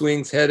 mood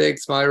swings,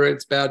 headaches,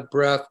 migraines, bad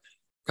breath,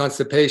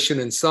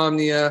 constipation,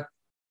 insomnia,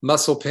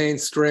 muscle pain,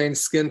 strain,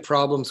 skin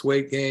problems,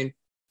 weight gain.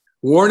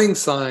 Warning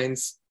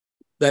signs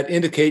that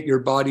indicate your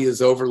body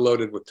is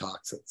overloaded with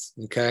toxins,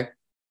 okay?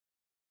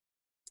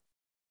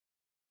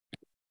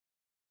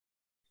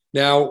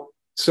 Now,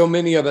 so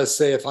many of us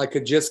say, if I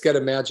could just get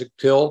a magic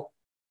pill,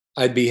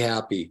 I'd be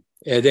happy.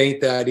 It ain't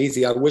that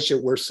easy. I wish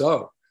it were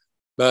so.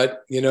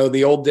 But,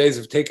 the old days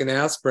of taking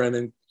aspirin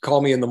and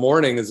call me in the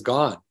morning is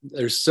gone.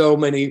 There's so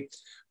many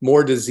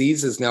more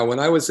diseases now. When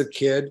I was a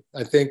kid,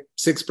 I think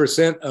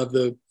 6% of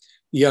the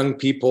young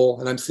people,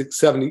 and I'm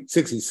 67,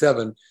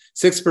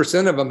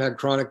 6% of them had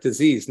chronic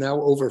disease.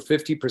 Now over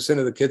 50%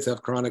 of the kids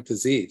have chronic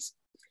disease.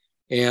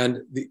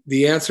 And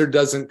the answer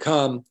doesn't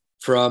come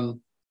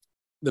from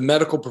the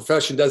medical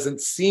profession,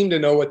 doesn't seem to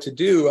know what to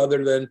do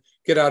other than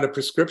get out a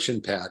prescription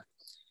pad.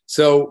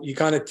 So you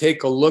kind of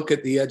take a look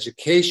at the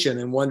education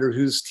and wonder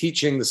who's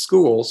teaching the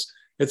schools.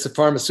 It's the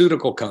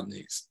pharmaceutical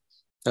companies.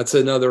 That's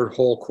another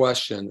whole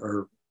question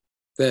or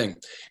thing.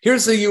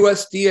 Here's the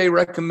USDA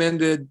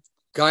recommended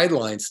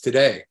guidelines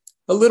today.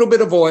 A little bit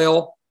of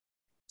oil,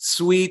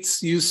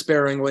 Sweets, use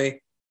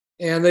sparingly.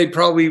 And they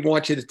probably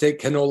want you to take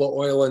canola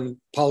oil and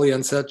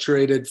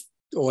polyunsaturated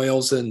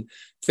oils and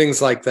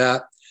things like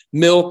that.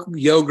 Milk,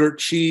 yogurt,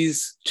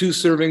 cheese, 2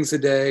 servings a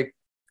day.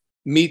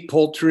 Meat,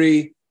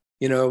 poultry,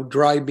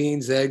 dry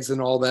beans, eggs,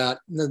 and all that.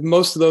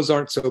 Most of those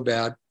aren't so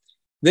bad.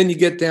 Then you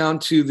get down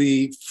to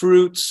the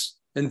fruits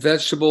and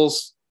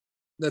vegetables.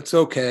 That's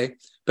okay.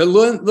 But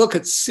look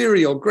at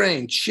cereal,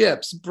 grain,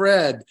 chips,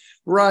 bread,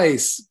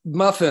 rice,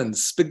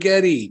 muffins,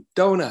 spaghetti,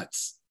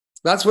 donuts.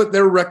 That's what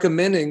they're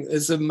recommending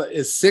is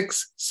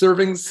 6 to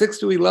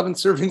 11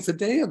 servings a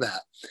day of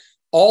that.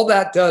 All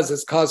that does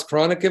is cause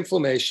chronic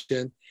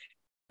inflammation.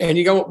 And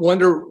you go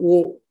wonder,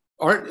 well,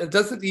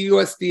 doesn't the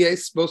USDA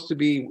supposed to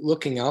be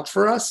looking out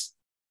for us?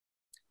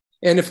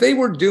 And if they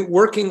were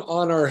working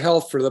on our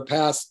health for the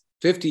past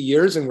 50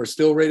 years and we're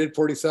still rated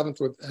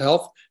 47th with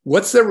health,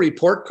 what's their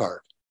report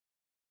card?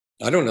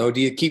 I don't know.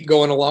 Do you keep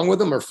going along with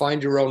them or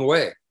find your own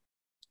way?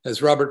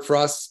 As Robert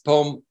Frost's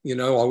poem,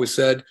 always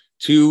said,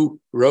 2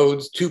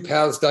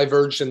 paths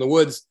diverged in the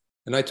woods,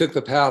 and I took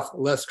the path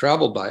less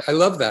traveled by. I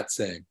love that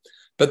saying.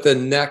 But the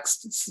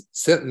next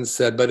sentence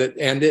said,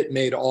 it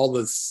made all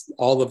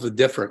of the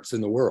difference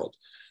in the world.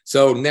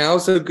 So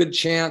now's a good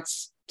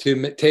chance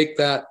to take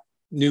that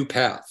new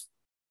path.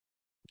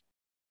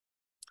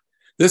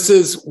 This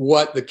is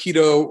what the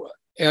keto,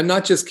 and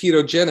not just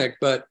ketogenic,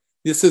 but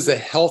this is a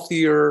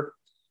healthier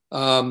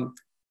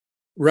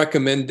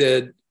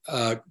recommended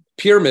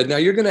pyramid. Now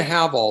you're going to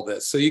have all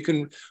this, so you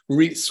can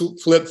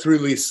flip through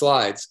these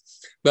slides.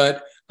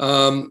 But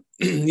a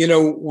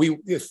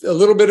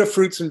little bit of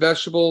fruits and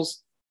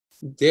vegetables,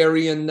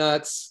 dairy and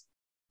nuts,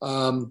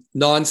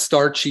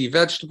 non-starchy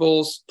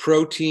vegetables,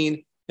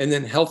 protein, and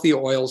then healthy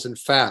oils and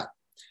fat.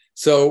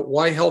 So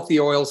why healthy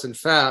oils and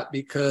fat?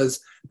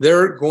 Because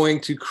they're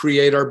going to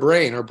create our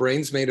brain. Our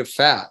brain's made of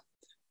fat.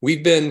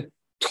 We've been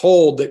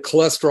told that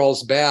cholesterol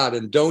is bad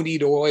and don't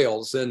eat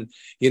oils and,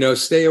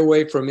 stay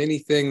away from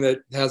anything that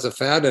has a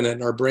fat in it.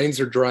 And our brains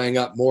are drying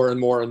up more and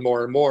more and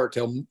more and more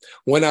till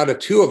 1 out of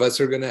 2 of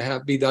us are going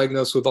to be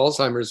diagnosed with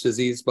Alzheimer's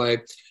disease by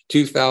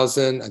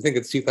 2000, I think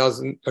it's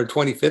 2000 or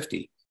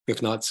 2050,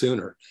 if not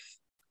sooner.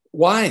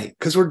 Why?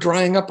 Because we're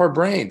drying up our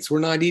brains. We're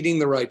not eating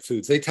the right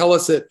foods. They tell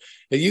us that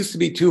it used to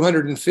be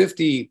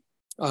 250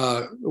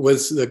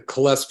 was the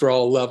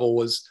cholesterol level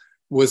was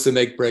the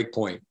make break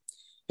point.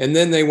 And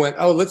then they went,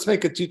 oh, let's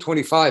make it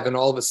 225. And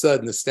all of a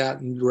sudden, the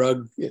statin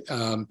drug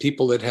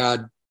people that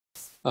had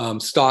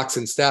stocks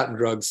in statin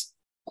drugs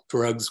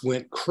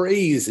went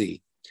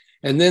crazy.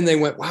 And then they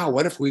went, wow,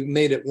 what if we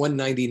made it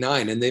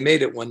 199? And they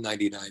made it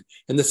 199.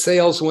 And the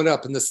sales went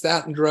up and the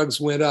statin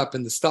drugs went up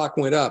and the stock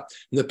went up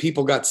and the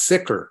people got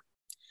sicker.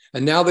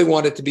 And now they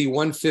want it to be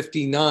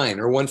 159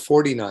 or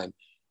 149.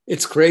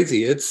 It's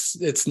crazy.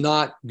 It's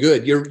not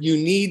good. You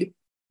need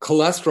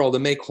cholesterol to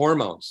make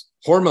hormones.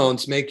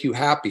 Hormones make you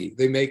happy.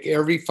 They make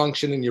every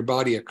function in your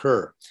body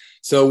occur.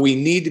 So we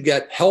need to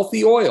get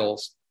healthy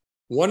oils.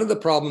 One of the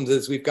problems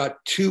is we've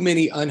got too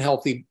many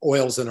unhealthy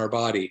oils in our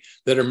body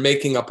that are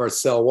making up our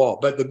cell wall.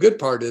 But the good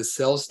part is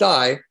cells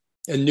die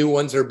and new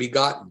ones are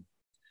begotten.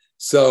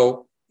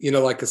 So,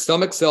 like a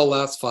stomach cell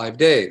lasts 5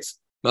 days,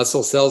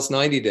 muscle cells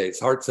 90 days,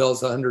 heart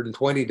cells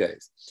 120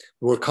 days.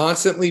 We're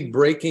constantly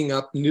breaking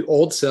up new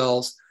old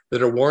cells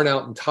that are worn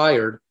out and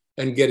tired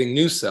and getting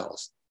new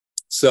cells.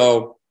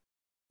 So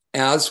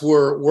as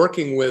we're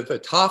working with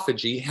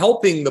autophagy,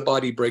 helping the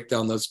body break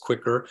down those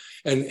quicker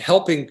and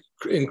helping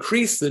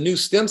increase the new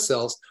stem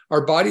cells,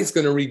 our body's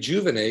going to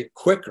rejuvenate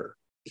quicker.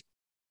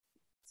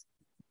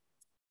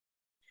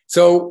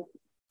 So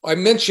I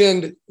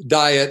mentioned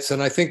diets,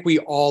 and I think we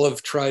all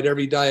have tried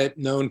every diet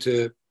known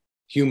to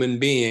human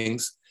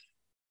beings.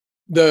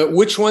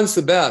 Which one's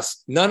the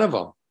best? None of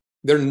them.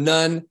 There are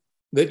none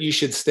that you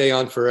should stay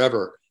on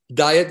forever.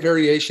 Diet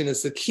variation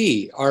is the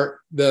key.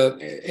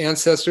 The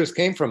ancestors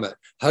came from it.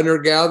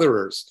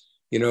 Hunter-gatherers,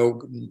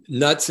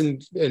 nuts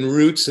and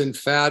roots and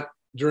fat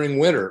during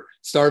winter,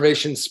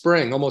 starvation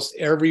spring. Almost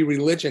every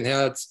religion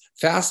has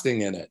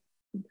fasting in it,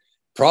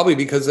 probably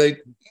because they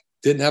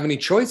didn't have any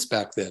choice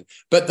back then.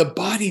 But the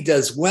body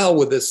does well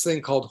with this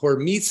thing called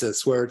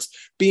hormesis, where it's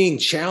being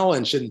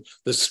challenged and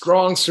the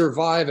strong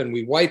survive and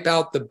we wipe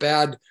out the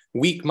bad,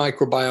 weak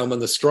microbiome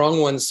and the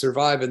strong ones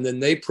survive and then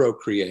they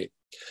procreate.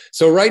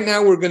 So right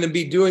now we're going to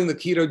be doing the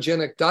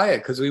ketogenic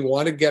diet because we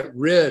want to get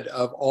rid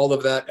of all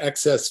of that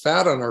excess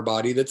fat on our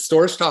body that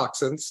stores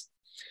toxins.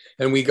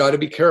 And we got to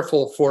be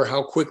careful for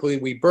how quickly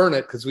we burn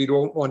it because we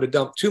don't want to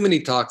dump too many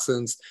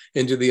toxins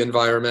into the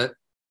environment,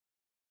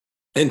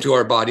 into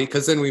our body,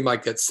 because then we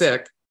might get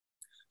sick.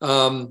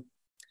 So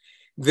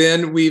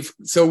we're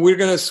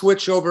going to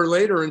switch over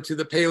later into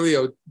the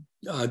paleo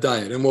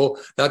diet, and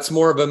that's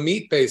more of a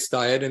meat-based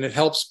diet, and it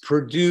helps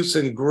produce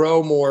and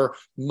grow more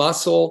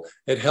muscle.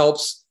 It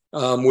helps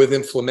with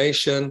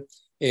inflammation,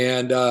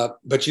 and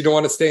but you don't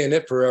want to stay in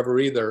it forever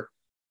either.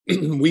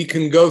 We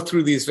can go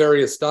through these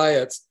various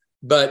diets,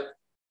 but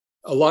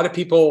a lot of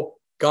people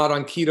got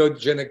on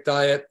ketogenic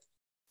diet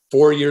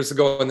 4 years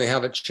ago and they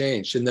haven't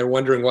changed, and they're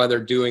wondering why they're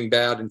doing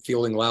bad and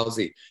feeling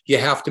lousy. You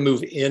have to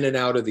move in and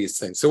out of these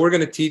things. So we're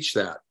going to teach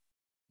that.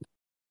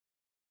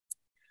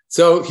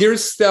 So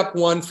here's step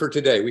one for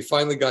today. We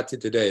finally got to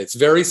today. It's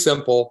very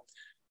simple.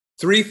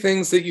 3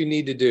 things that you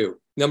need to do.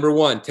 Number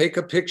 1, take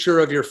a picture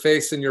of your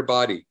face and your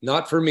body.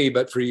 Not for me,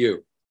 but for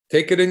you.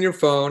 Take it in your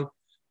phone,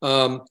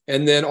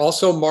 and then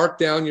also mark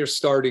down your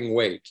starting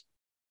weight.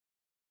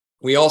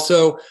 We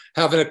also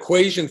have an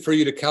equation for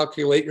you to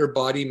calculate your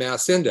body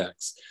mass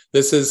index.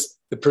 This is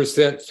the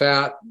percent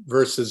fat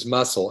versus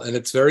muscle, and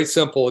it's very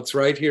simple. It's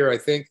right here. I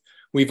think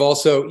we've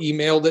also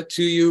emailed it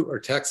to you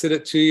or texted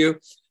it to you.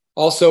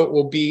 Also, it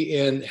will be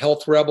in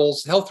Health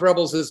Rebels. Health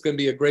Rebels is going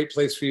to be a great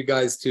place for you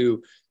guys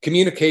to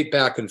communicate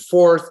back and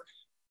forth,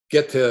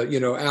 get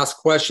to, ask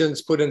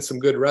questions, put in some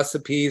good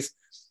recipes.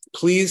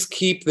 Please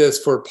keep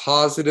this for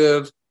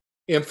positive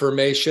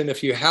information.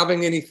 If you're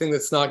having anything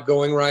that's not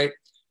going right,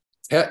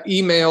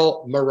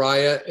 email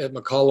Mariah at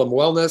McCollum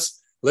Wellness.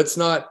 Let's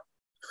not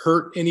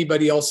hurt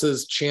anybody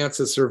else's chance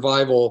of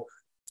survival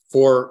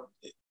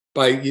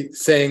by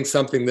saying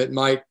something that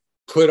might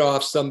put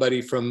off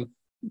somebody from,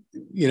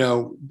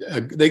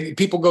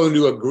 people go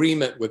into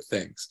agreement with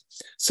things.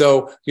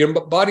 So your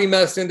body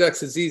mass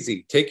index is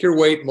easy. Take your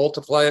weight,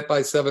 multiply it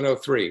by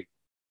 703.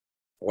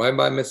 Why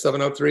by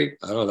 703?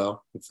 I don't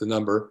know. It's the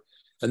number.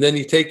 And then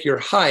you take your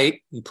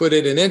height and put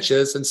it in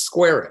inches and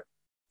square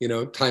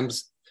it,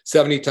 times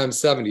 70 times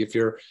 70. If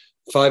you're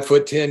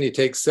 5'10", you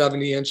take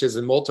 70 inches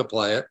and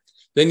multiply it.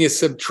 Then you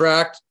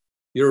subtract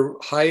your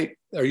height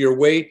or your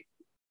weight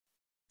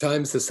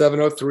times the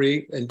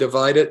 703 and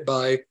divide it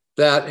by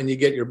that, and you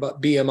get your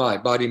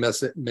BMI, body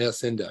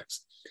mass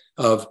index,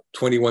 of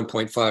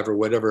 21.5 or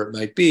whatever it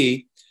might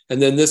be. And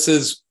then this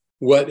is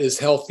what is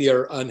healthy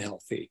or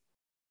unhealthy.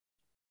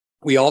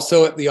 We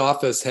also at the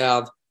office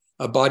have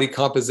a body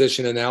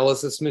composition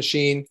analysis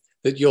machine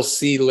that you'll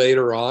see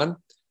later on,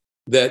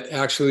 that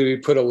actually we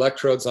put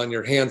electrodes on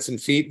your hands and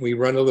feet. We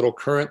run a little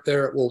current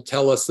there. It will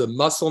tell us the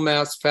muscle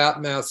mass,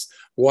 fat mass,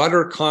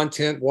 water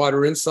content,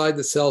 water inside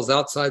the cells,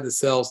 outside the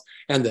cells,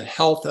 and the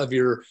health of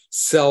your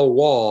cell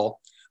wall.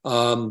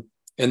 And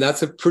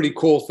that's a pretty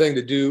cool thing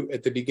to do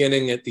at the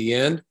beginning, at the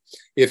end.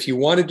 If you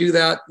want to do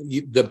that,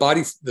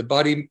 the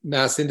body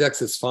mass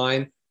index is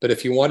fine. But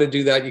if you want to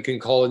do that, you can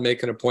call and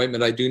make an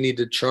appointment. I do need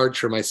to charge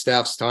for my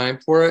staff's time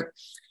for it.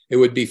 It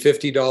would be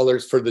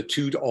 $50 for the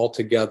 2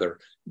 altogether.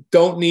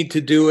 Don't need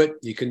to do it.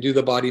 You can do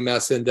the body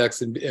mass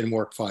index and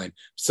work fine.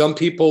 Some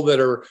people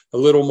that are a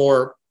little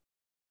more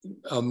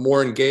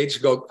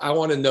engaged go, I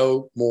want to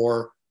know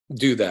more,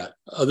 do that.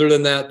 Other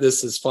than that,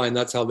 this is fine.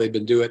 That's how they've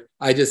been doing it.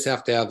 I just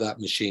have to have that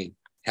machine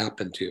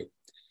happen to.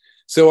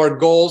 So our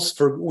goals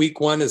for week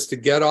 1 is to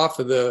get off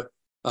of the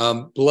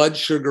blood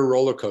sugar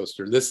roller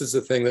coaster. This is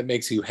the thing that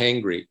makes you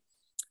hangry.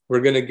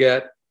 We're going to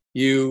get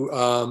you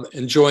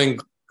enjoying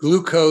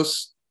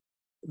glucose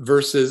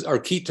versus our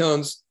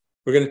ketones.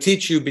 We're going to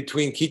teach you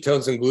between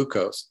ketones and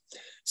glucose.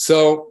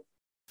 So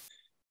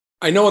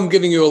I know I'm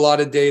giving you a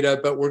lot of data,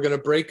 but we're going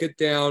to break it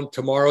down.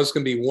 Tomorrow's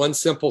going to be one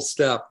simple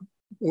step.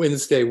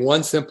 Wednesday,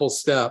 one simple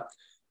step.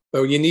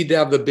 But you need to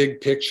have the big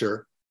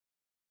picture.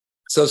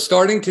 So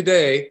starting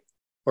today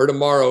or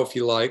tomorrow, if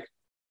you like,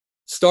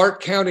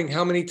 start counting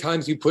how many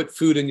times you put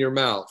food in your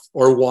mouth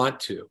or want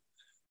to.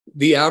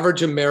 The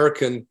average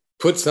American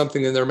puts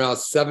something in their mouth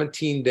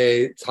 17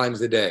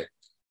 times a day.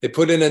 They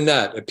put in a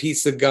nut, a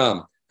piece of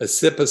gum, a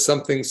sip of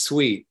something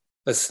sweet,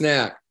 a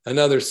snack,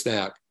 another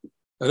snack,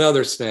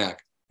 another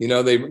snack.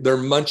 They're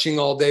munching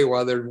all day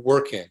while they're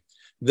working.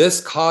 This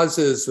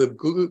causes the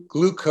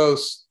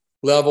glucose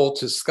level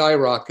to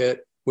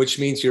skyrocket, which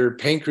means your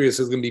pancreas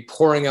is going to be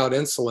pouring out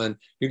insulin.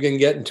 You're going to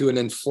get into an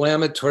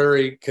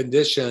inflammatory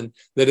condition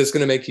that is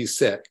going to make you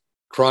sick.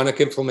 Chronic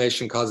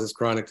inflammation causes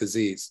chronic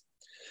disease.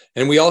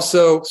 And we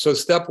also, so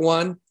step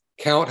 1,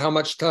 count how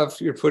much stuff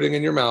you're putting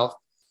in your mouth.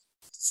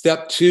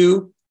 Step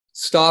 2,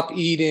 stop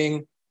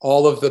eating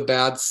all of the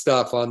bad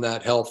stuff on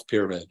that health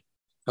pyramid.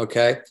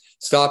 Okay?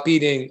 Stop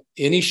eating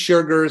any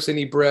sugars,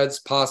 any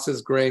breads,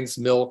 pastas, grains,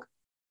 milk,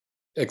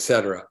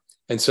 etc.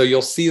 And so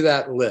you'll see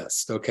that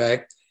list.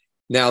 Okay?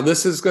 Now,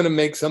 this is going to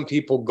make some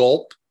people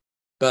gulp,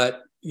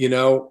 but,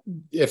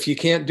 if you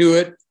can't do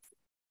it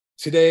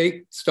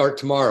today, start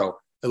tomorrow.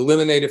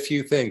 Eliminate a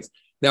few things.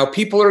 Now,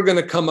 people are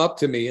going to come up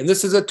to me, and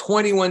this is a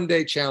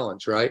 21-day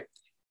challenge, right?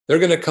 They're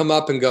going to come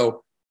up and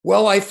go,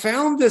 well, I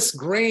found this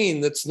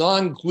grain that's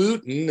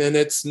non-gluten and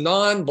it's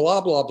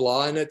non-blah, blah,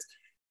 blah. And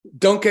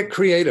don't get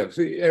creative.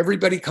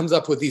 Everybody comes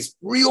up with these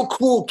real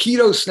cool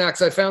keto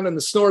snacks I found in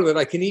the store that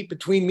I can eat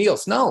between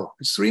meals. No,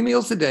 it's 3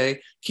 meals a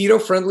day,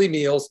 keto-friendly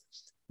meals.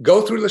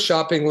 Go through the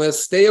shopping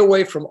list. Stay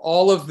away from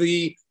all of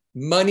the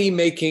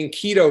money-making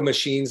keto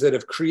machines that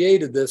have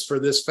created this for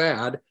this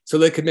fad so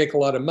they could make a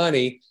lot of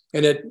money.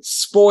 And it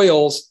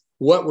spoils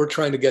what we're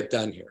trying to get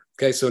done here.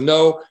 Okay, so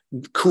no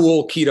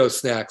cool keto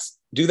snacks.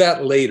 Do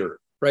that later.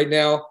 Right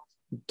now,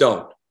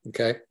 don't.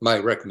 Okay, my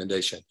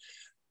recommendation.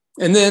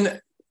 And then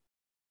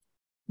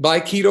buy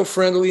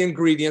keto-friendly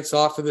ingredients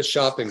off of the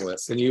shopping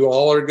list. And you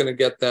all are going to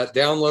get that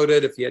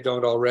downloaded if you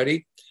don't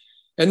already.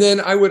 And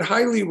then I would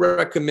highly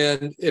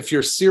recommend, if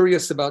you're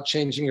serious about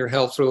changing your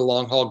health for the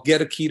long haul,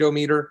 get a keto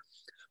meter.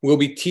 We'll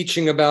be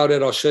teaching about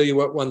it. I'll show you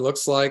what one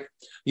looks like.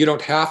 You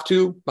don't have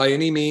to by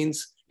any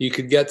means. You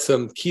could get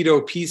some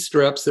keto pee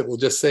strips that will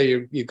just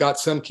say you've got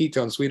some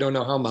ketones. We don't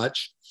know how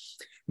much,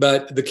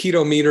 but the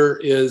keto meter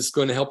is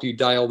going to help you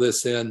dial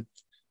this in.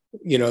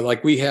 You know,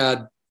 like we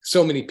had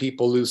so many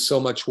people lose so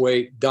much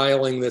weight,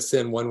 dialing this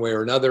in one way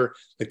or another.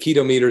 The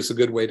keto meter is a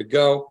good way to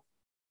go.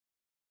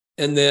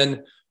 And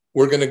then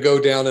we're going to go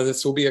down, and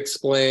this will be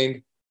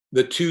explained,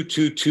 the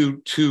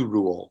 2-2-2-2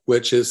 rule,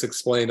 which is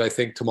explained, I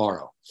think,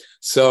 tomorrow.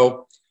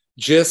 So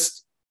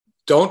just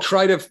don't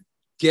try to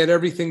get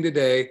everything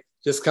today.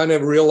 Just kind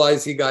of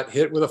realize you got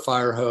hit with a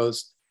fire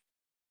hose.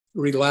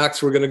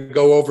 Relax. We're going to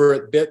go over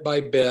it bit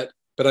by bit,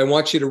 but I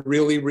want you to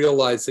really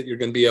realize that you're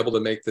going to be able to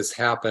make this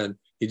happen.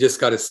 You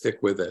just got to stick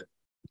with it.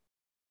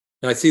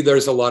 And I see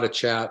there's a lot of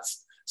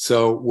chats,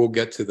 so we'll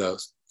get to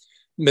those.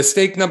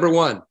 Mistake number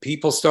one,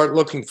 people start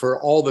looking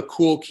for all the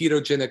cool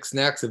ketogenic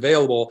snacks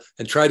available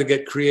and try to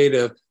get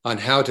creative on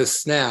how to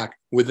snack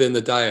within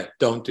the diet.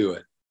 Don't do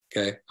it.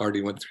 Okay,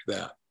 already went through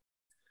that.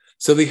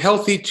 So the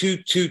healthy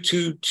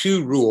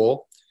 2-2-2-2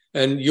 rule,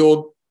 and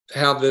you'll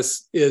have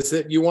this, is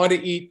that you want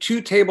to eat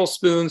 2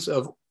 tablespoons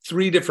of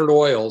 3 different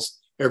oils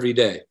every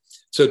day.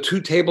 So 2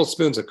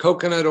 tablespoons of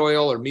coconut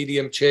oil or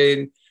medium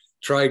chain,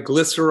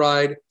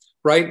 triglyceride.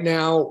 Right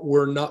now,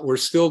 we're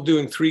still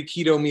doing 3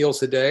 keto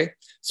meals a day.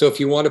 So if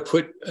you want to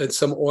put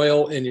some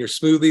oil in your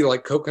smoothie,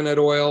 like coconut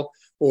oil,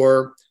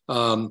 or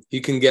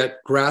you can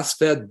get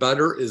grass-fed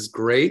butter is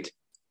great,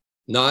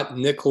 not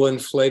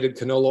nickel-inflated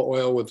canola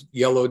oil with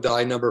yellow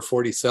dye number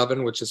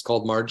 47, which is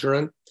called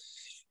margarine.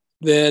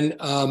 Then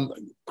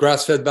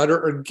grass-fed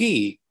butter or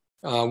ghee,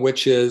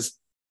 which is,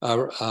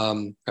 I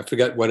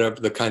forget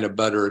whatever the kind of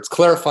butter. It's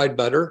clarified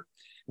butter.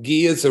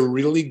 Ghee is a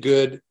really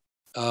good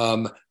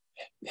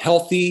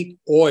healthy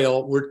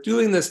oil. We're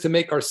doing this to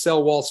make our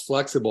cell walls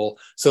flexible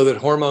so that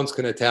hormones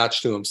can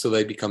attach to them so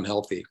they become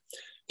healthy.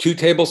 2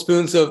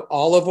 tablespoons of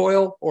olive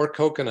oil or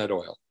coconut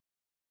oil.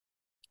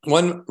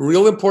 One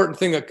real important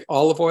thing of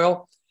olive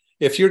oil,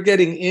 if you're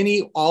getting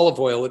any olive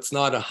oil, it's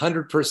not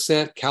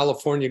 100%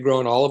 California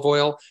grown olive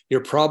oil, you're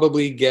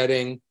probably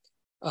getting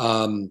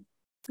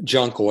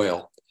junk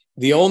oil.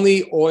 The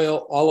only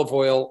olive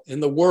oil in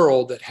the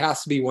world that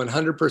has to be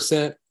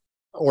 100%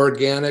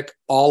 organic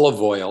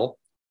olive oil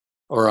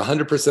or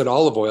 100%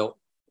 olive oil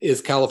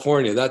is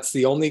California. That's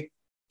the only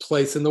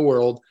place in the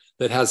world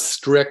that has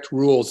strict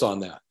rules on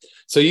that.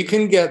 So you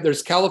can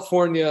there's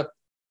California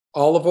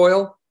olive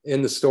oil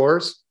in the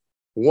stores.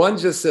 One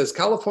just says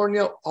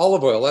California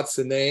olive oil, that's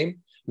the name.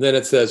 And then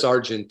it says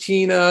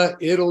Argentina,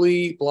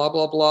 Italy, blah,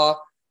 blah, blah.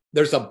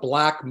 There's a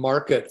black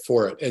market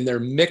for it, and they're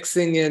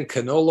mixing in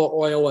canola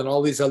oil and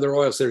all these other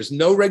oils. There's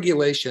no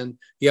regulation.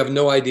 You have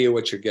no idea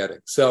what you're getting.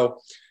 So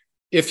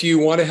if you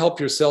want to help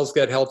your cells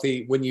get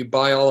healthy, when you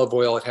buy olive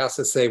oil, it has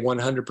to say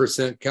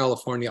 100%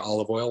 California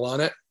olive oil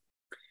on it.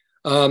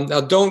 Now,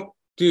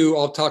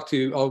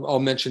 I'll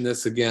mention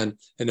this again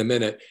in a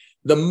minute.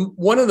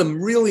 One of the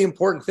really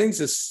important things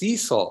is sea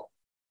salt.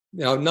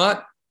 Now,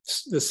 not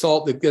the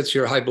salt that gets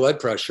your high blood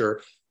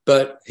pressure,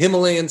 but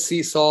Himalayan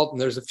sea salt,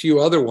 and there's a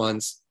few other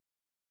ones.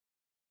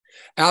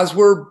 As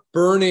we're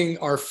burning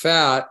our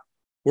fat,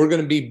 we're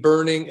going to be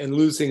burning and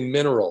losing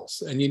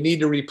minerals, and you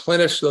need to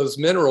replenish those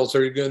minerals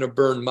or you're going to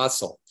burn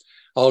muscle.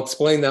 I'll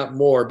explain that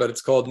more, but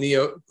it's called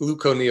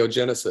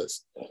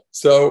gluconeogenesis.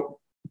 So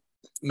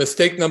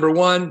mistake number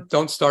one,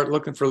 don't start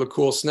looking for the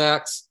cool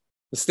snacks.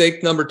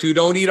 Mistake number two,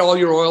 don't eat all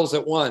your oils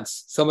at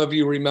once. Some of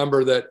you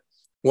remember that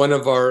one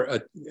of our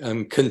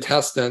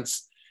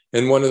contestants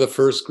in one of the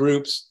first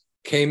groups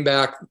came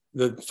back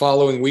the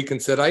following week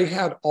and said, I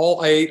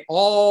ate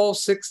all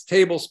 6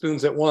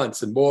 tablespoons at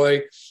once. And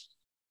boy,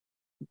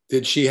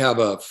 did she have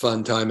a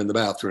fun time in the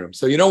bathroom.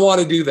 So you don't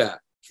want to do that.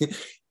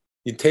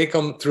 You take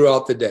them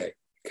throughout the day,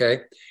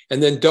 okay?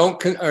 And then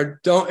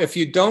if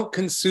you don't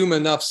consume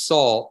enough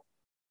salt,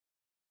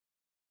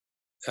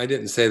 I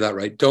didn't say that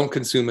right. Don't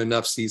consume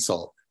enough sea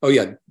salt. Oh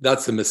yeah,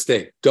 that's a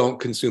mistake. Don't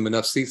consume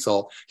enough sea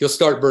salt. You'll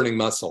start burning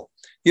muscle.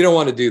 You don't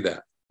want to do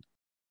that.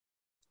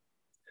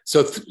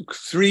 So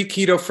 3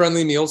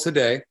 keto-friendly meals a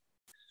day.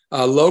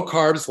 Low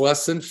carbs,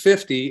 less than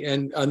 50.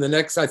 And on the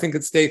next, I think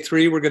it's day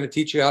 3, we're going to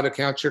teach you how to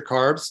count your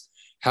carbs,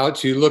 how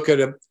to look at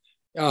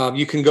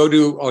you can go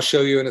to, I'll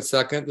show you in a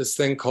second, this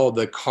thing called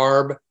the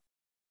carb,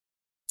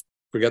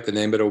 forget the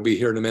name, but it'll be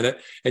here in a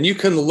minute. And you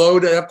can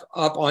load it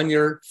up on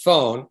your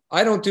phone.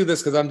 I don't do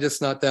this because I'm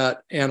just not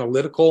that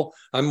analytical.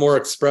 I'm more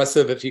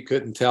expressive, if you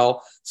couldn't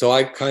tell. So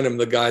I kind of am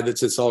the guy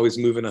that's just always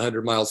moving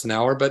 100 miles an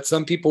hour, but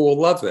some people will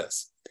love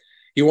this.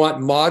 You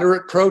want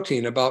moderate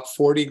protein, about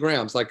 40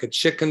 grams, like a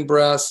chicken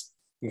breast,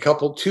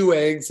 a 2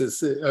 eggs.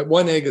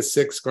 1 egg is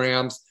 6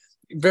 grams.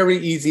 Very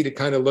easy to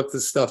kind of look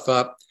this stuff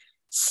up.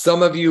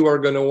 Some of you are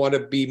going to want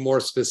to be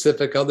more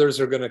specific. Others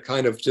are going to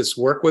kind of just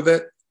work with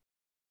it.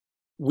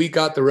 We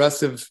got the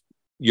rest of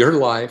your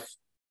life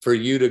for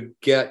you to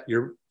get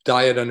your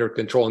diet under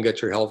control and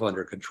get your health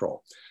under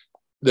control.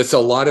 That's a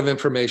lot of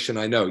information.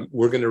 I know.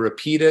 We're going to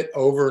repeat it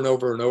over and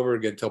over and over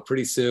again until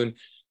pretty soon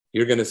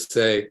you're going to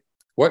say,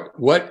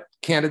 what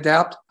can't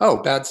adapt?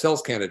 Oh, bad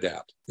cells can't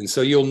adapt. And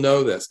so you'll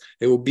know this.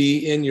 It will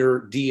be in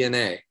your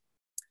DNA.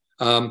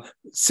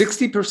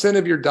 60%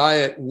 of your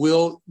diet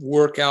will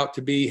work out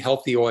to be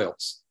healthy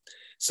oils.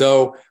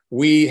 So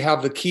we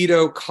have the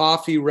keto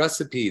coffee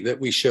recipe that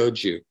we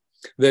showed you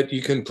that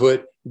you can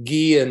put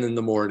ghee in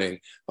the morning,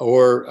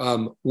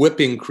 or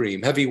whipping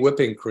cream, heavy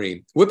whipping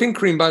cream. Whipping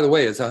cream, by the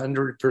way, is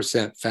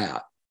 100%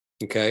 fat.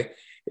 Okay.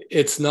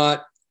 It's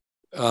not,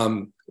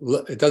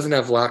 it doesn't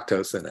have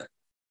lactose in it.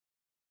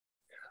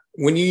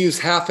 When you use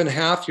half and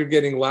half, you're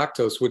getting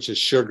lactose, which is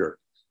sugar.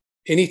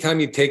 Anytime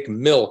you take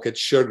milk,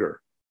 it's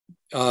sugar.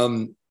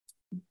 2%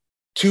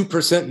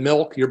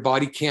 milk, your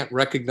body can't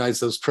recognize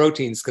those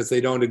proteins because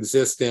they don't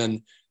exist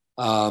in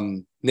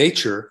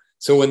nature.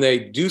 So when they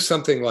do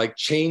something like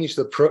change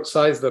the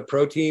size of the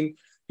protein,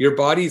 your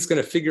body's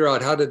going to figure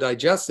out how to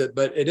digest it,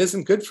 but it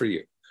isn't good for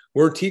you.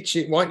 We're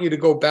want you to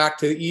go back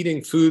to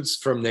eating foods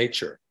from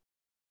nature.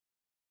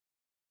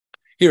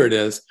 Here it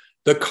is,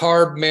 the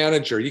Carb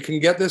Manager. You can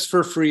get this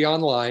for free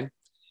online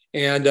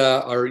and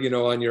or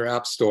on your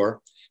app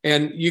store.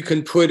 And you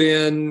can put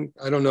in,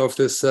 I don't know if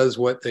this says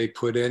what they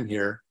put in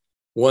here,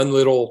 one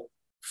little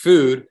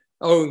food.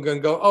 Oh, I'm going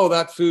to go, oh,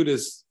 that food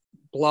is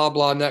blah,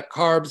 blah, net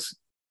carbs.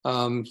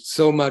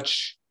 So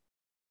much.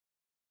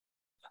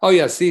 Oh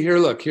yeah, see here,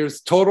 look,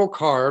 here's total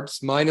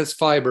carbs minus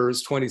fiber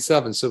is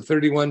 27. So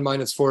 31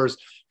 minus 4 is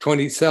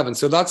 27.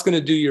 So that's going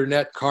to do your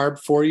net carb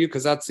for you,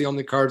 because that's the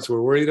only carbs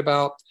we're worried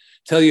about.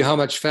 Tell you how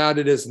much fat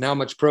it is and how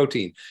much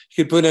protein.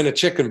 You could put in a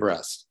chicken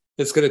breast.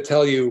 It's going to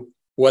tell you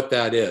what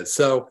that is.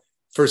 So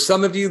for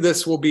some of you,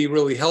 this will be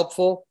really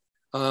helpful.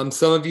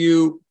 Some of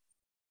you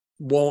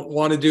won't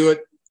want to do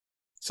it.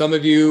 Some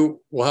of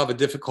you will have a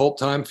difficult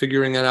time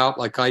figuring it out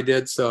like I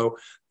did. So,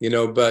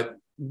 but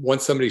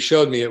once somebody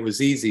showed me, it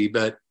was easy,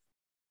 but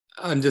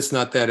I'm just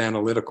not that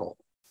analytical.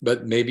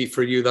 But maybe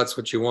for you, that's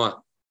what you want.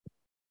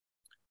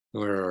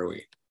 Where are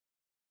we?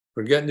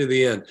 We're getting to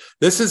the end.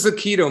 This is the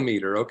Keto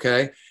Meter,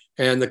 okay?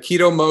 And the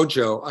Keto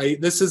Mojo.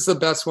 This is the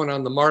best one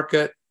on the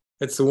market.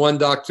 It's the one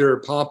Dr.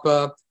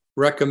 Pompa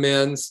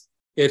recommends.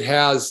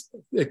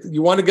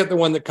 You want to get the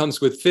one that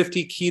comes with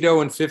 50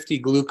 keto and 50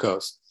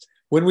 glucose.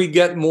 When we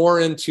get more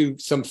into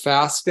some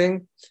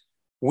fasting,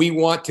 we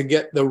want to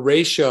get the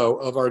ratio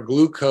of our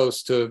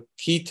glucose to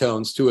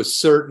ketones to a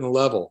certain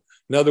level.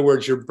 In other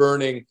words, you're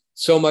burning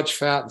so much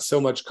fat and so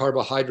much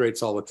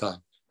carbohydrates all the time.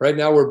 Right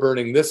now, we're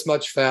burning this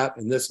much fat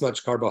and this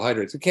much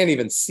carbohydrates. We can't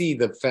even see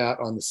the fat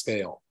on the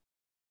scale.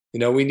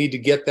 We need to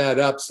get that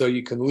up so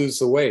you can lose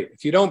the weight.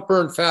 If you don't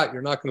burn fat,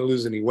 you're not going to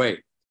lose any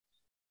weight.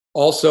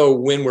 Also,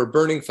 when we're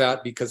burning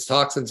fat, because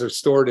toxins are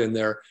stored in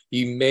there,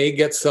 you may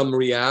get some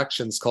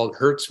reactions called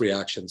Hertz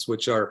reactions,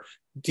 which are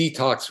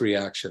detox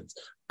reactions.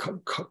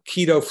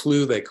 Keto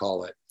flu, they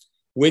call it.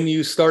 When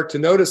you start to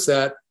notice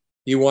that,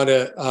 you want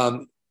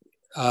to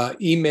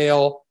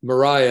email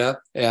Mariah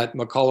at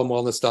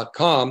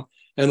McCollumWellness.com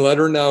and let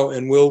her know,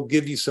 and we'll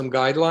give you some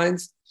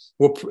guidelines.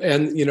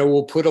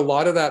 We'll put a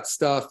lot of that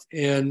stuff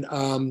in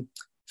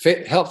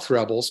Health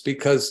Rebels,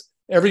 because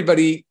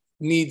everybody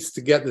needs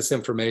to get this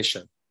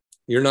information.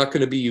 You're not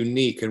going to be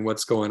unique in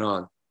what's going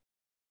on.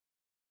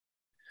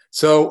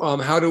 So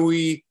how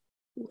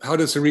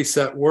does the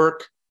reset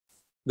work?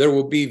 There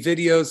will be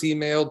videos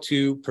emailed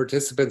to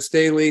participants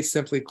daily.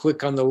 Simply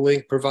click on the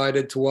link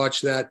provided to watch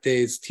that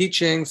day's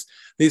teachings.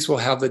 These will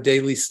have the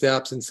daily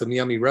steps and some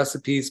yummy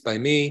recipes by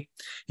me.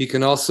 You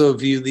can also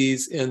view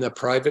these in the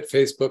private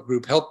Facebook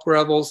group Health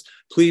Rebels.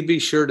 Please be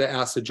sure to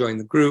ask to join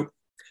the group.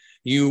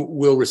 You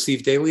will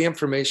receive daily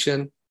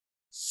information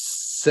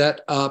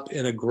set up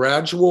in a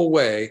gradual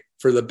way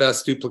for the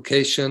best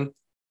duplication,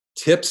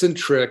 tips and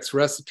tricks,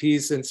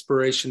 recipes,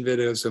 inspiration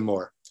videos, and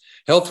more.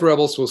 Health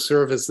Rebels will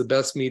serve as the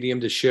best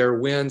medium to share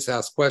wins,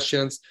 ask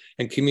questions,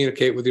 and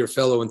communicate with your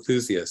fellow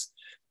enthusiasts.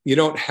 You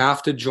don't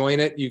have to join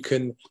it. You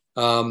can,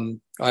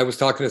 I was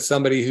talking to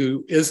somebody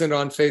who isn't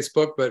on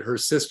Facebook, but her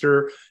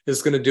sister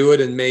is going to do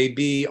it and may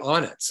be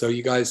on it. So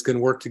you guys can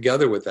work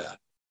together with that.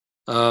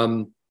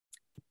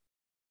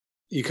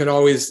 You can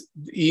always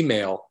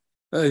email.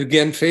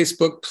 Again,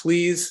 Facebook,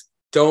 please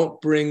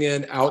don't bring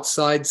in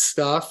outside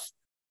stuff.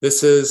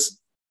 This is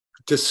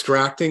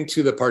distracting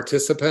to the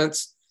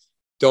participants.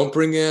 Don't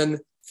bring in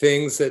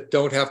things that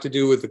don't have to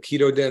do with the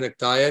ketogenic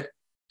diet.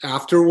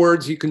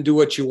 Afterwards, you can do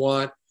what you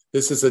want.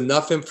 This is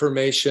enough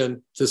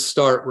information to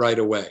start right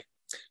away.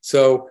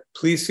 So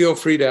please feel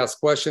free to ask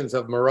questions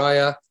of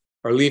Mariah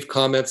or leave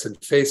comments on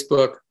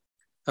Facebook.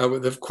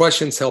 The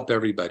questions help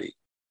everybody.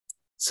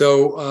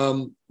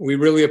 So we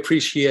really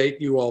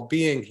appreciate you all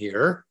being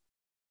here.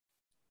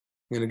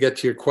 I'm going to get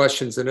to your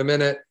questions in a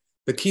minute.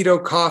 The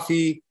Keto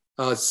Coffee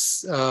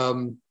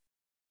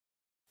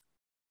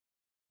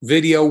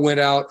video went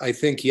out, I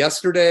think,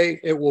 yesterday.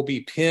 It will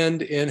be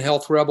pinned in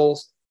Health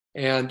Rebels,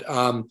 and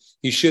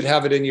you should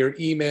have it in your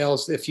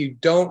emails. If you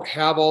don't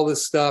have all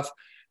this stuff,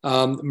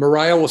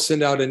 Mariah will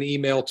send out an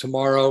email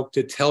tomorrow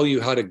to tell you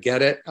how to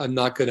get it. I'm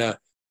not going to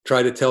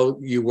try to tell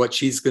you what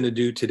she's going to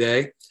do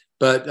today.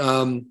 But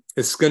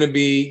it's going to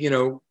be,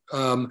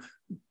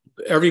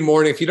 every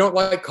morning. If you don't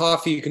like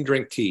coffee, you can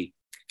drink tea.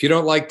 If you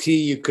don't like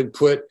tea, you can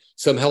put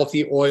some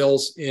healthy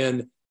oils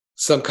in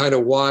some kind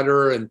of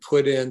water and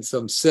put in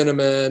some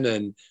cinnamon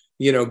and,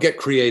 get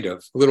creative,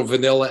 a little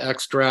vanilla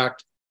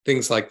extract,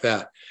 things like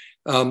that.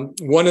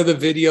 One of the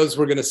videos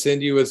we're going to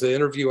send you is an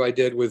interview I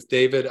did with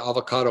David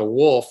Avocado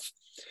Wolf,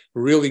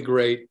 really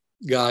great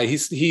guy.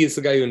 He is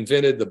the guy who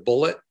invented the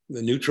bullet,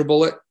 the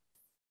NutriBullet.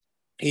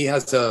 He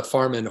has a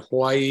farm in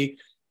Hawaii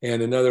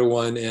and another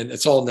one, and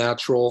it's all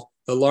natural.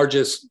 The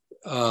largest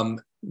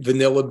organic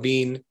vanilla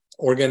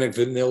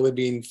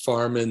bean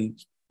farm in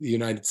the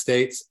United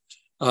States.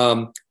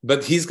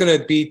 But he's going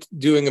to be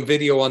doing a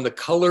video on the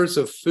colors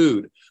of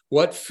food.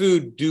 What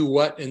food do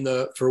what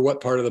for what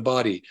part of the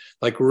body?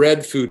 Like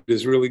red food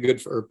is really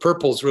good or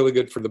purple is really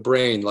good for the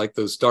brain, like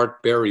those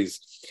dark berries.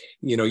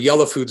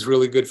 Yellow food's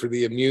really good for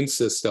the immune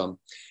system.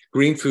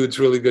 Green food's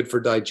really good for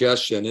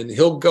digestion. And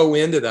he'll go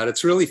into that.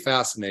 It's really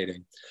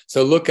fascinating.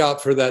 So look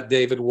out for that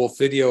David Wolf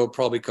video. It'll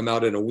probably come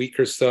out in a week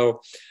or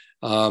so.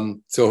 So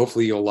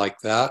hopefully you'll like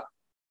that.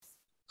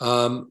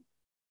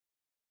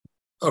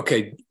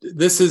 Okay,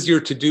 this is your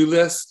to-do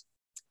list.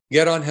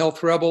 Get on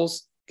Health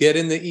Rebels. Get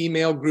in the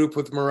email group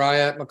with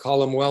Mariah at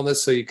McCollum Wellness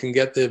so you can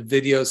get the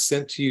videos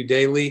sent to you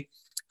daily.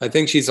 I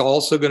think she's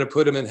also going to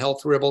put them in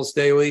Health Rebels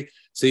daily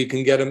so you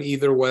can get them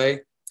either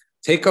way.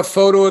 Take a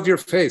photo of your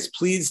face.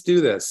 Please do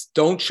this.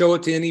 Don't show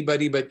it to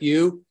anybody but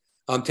you.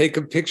 Take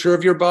a picture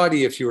of your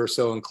body if you are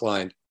so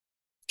inclined.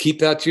 Keep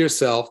that to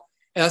yourself.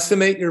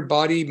 Estimate your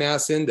body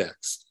mass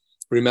index.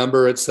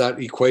 Remember, it's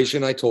that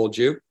equation I told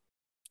you.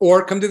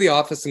 Or come to the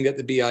office and get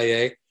the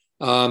BIA.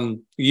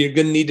 You're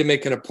going to need to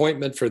make an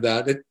appointment for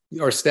that.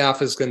 Our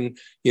staff is going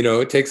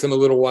to, it takes them a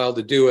little while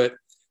to do it.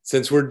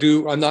 Since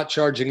I'm not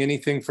charging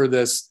anything for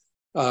this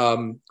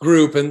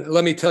group. And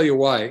let me tell you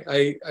why.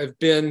 It's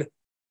been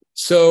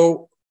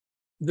so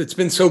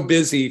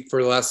busy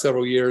for the last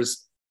several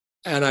years,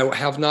 and I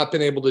have not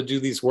been able to do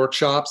these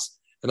workshops.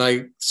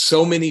 And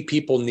so many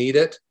people need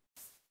it,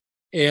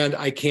 and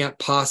I can't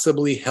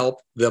possibly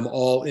help them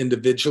all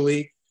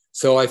individually.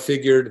 So I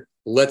figured,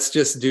 let's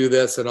just do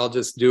this, and I'll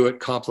just do it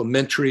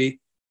complimentary,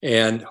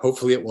 and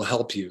hopefully it will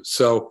help you.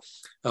 So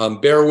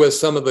bear with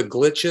some of the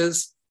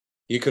glitches.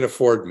 You can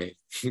afford me.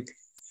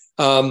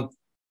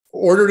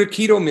 Order the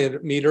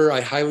Keto Meter.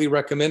 I highly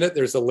recommend it.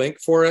 There's a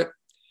link for it.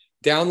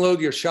 Download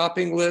your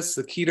shopping list,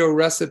 the keto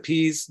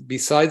recipes,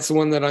 besides the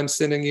one that I'm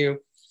sending you,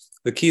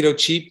 the keto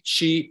cheat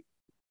sheet,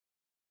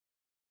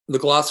 the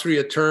glossary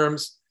of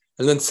terms,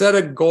 and then set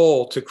a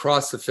goal to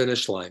cross the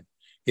finish line.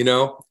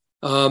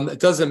 It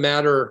doesn't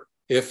matter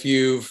if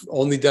you've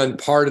only done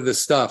part of the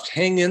stuff.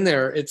 Hang in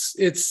there.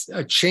 It's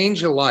a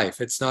change of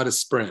life. It's not a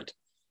sprint.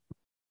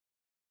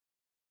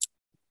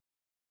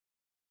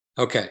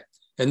 Okay.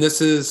 And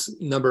this is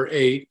number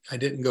 8. I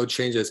didn't go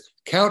change this.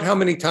 Count how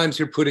many times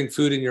you're putting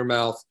food in your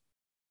mouth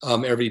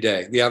every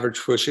day. The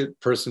average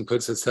person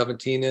puts a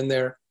 17 in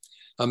there.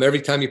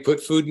 Every time you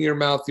put food in your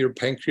mouth, your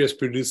pancreas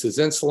produces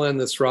insulin.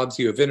 This robs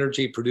you of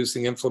energy,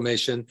 producing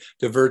inflammation,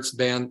 diverts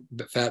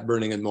fat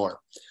burning, and more.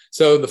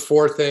 So the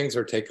 4 things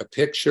are: take a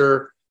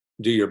picture,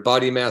 do your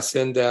body mass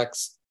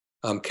index,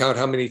 count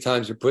how many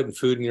times you're putting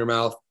food in your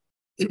mouth.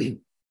 And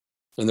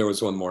there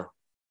was one more.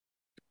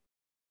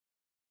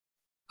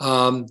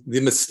 The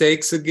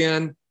mistakes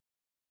again,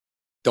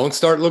 don't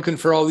start looking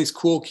for all these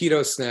cool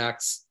keto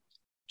snacks.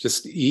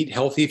 Just eat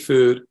healthy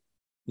food.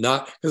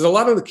 Because a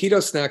lot of the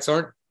keto snacks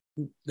are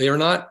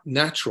not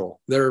natural.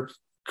 They're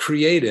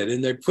created,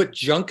 and they put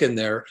junk in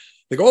there.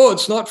 They go, oh,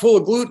 it's not full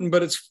of gluten,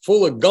 but it's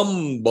full of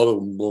gum,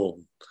 boom,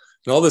 boom,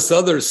 and all this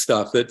other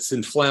stuff that's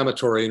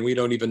inflammatory, and we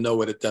don't even know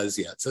what it does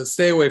yet. So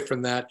stay away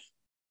from that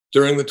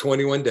during the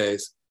 21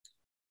 days.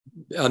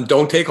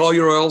 Don't take all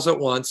your oils at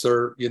once,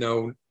 or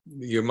you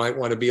might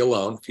want to be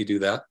alone if you do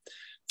that.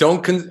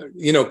 Don't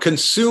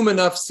consume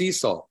enough sea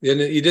salt. And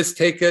you just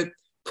take it,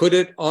 put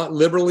it on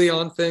liberally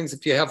on things.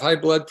 If you have high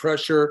blood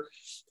pressure,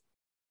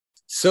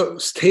 so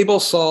table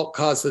salt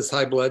causes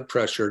high blood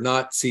pressure,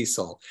 not sea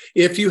salt.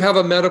 If you have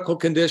a medical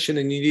condition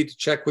and you need to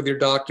check with your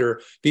doctor,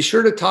 be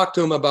sure to talk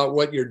to him about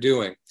what you're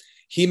doing.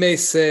 He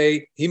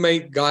may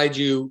guide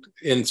you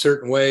in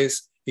certain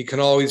ways. He can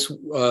always,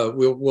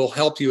 we'll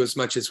help you as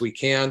much as we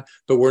can,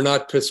 but we're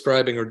not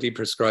prescribing or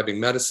deprescribing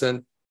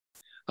medicine.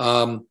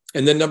 And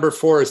then number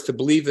 4 is to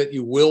believe that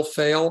you will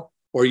fail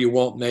or you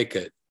won't make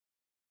it.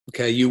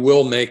 Okay, you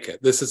will make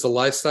it. This is a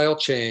lifestyle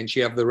change.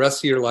 You have the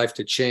rest of your life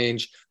to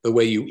change the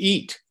way you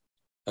eat.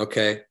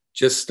 Okay,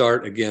 just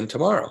start again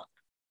tomorrow.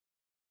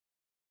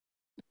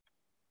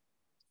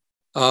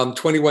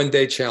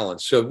 21-day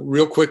challenge. So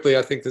real quickly,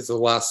 I think this is the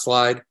last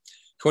slide.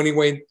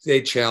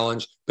 21-day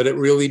challenge, but it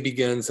really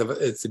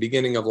it's the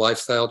beginning of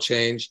lifestyle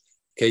change.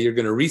 Okay, you're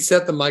going to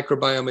reset the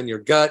microbiome in your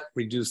gut,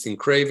 reducing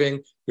craving.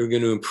 You're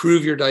going to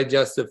improve your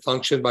digestive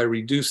function by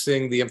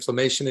reducing the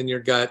inflammation in your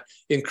gut,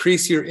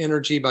 increase your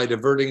energy by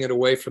diverting it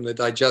away from the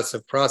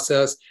digestive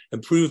process,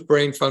 improve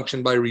brain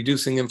function by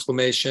reducing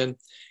inflammation,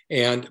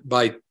 and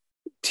by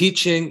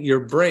teaching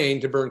your brain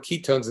to burn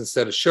ketones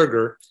instead of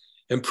sugar,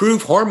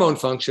 improve hormone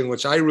function,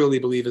 which I really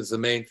believe is the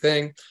main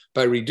thing,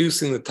 by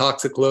reducing the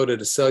toxic load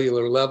at a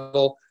cellular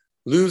level,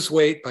 lose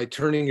weight by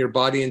turning your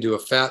body into a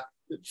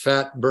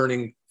fat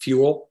burning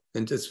fuel,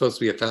 and it's supposed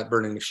to be a fat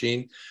burning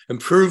machine,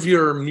 improve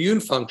your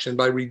immune function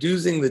by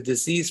reducing the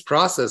disease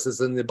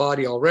processes in the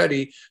body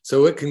already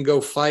so it can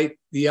go fight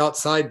the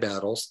outside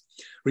battles,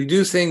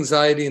 reduce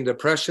anxiety and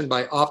depression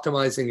by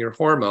optimizing your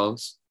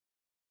hormones.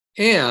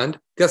 And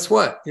guess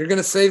what? You're going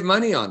to save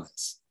money on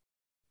this.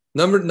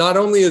 Not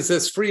only is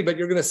this free, but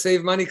you're going to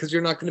save money because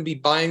you're not going to be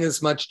buying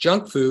as much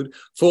junk food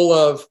full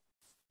of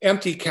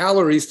empty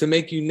calories to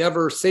make you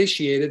never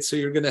satiated. So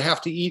you're going to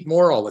have to eat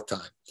more all the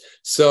time.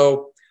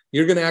 So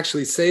you're going to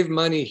actually save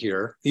money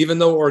here. Even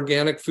though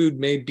organic food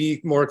may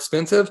be more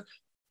expensive,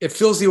 it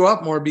fills you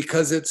up more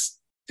because it's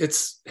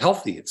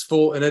healthy, it's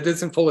full, and it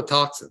isn't full of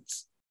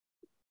toxins.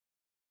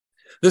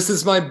 This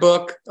is my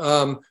book,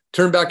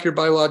 Turn Back Your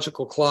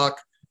Biological Clock.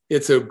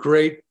 It's a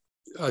great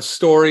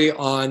story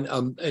on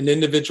an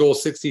individual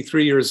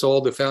 63 years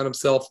old who found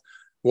himself,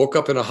 woke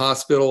up in a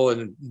hospital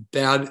in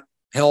bad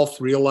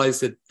health,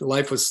 realized that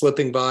life was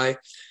slipping by.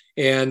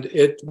 And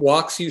it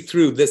walks you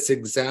through this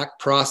exact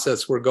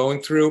process we're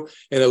going through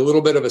in a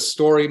little bit of a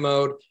story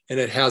mode. And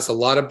it has a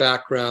lot of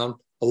background,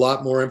 a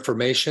lot more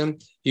information.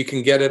 You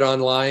can get it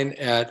online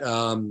at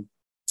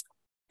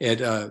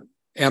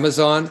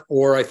Amazon,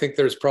 or I think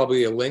there's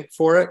probably a link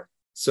for it.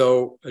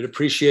 So I'd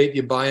appreciate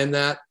you buying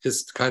that,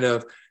 just to kind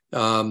of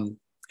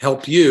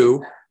help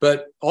you,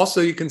 but also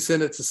you can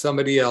send it to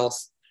somebody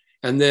else.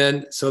 And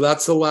then, so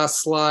that's the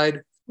last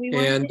slide.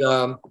 And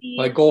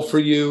my goal for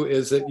you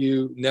is that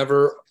you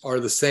never are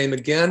the same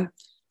again.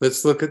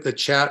 Let's look at the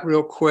chat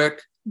real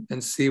quick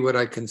and see what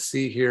I can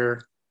see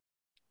here.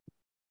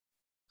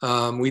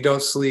 We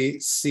don't see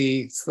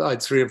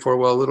slides 3 and 4.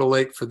 Well, a little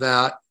late for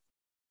that.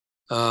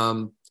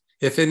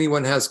 If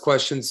anyone has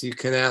questions, you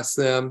can ask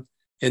them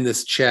in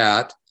this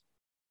chat.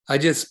 I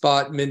just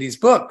bought Mindy's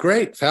book.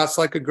 Great. Fast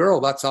Like a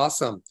Girl. That's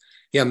awesome.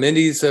 Yeah,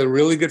 Mindy's a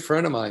really good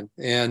friend of mine,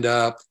 and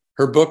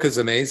her book is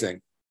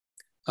amazing.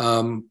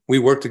 We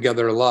work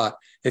together a lot.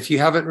 If you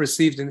haven't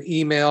received an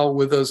email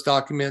with those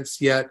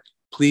documents yet,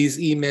 please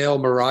email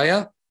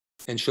Mariah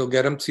and she'll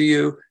get them to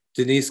you.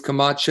 Denise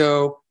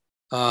Camacho,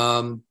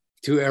 to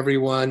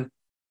everyone,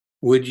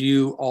 would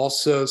you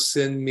also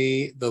send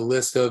me the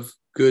list of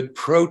good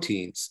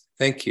proteins?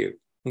 Thank you.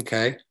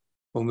 Okay.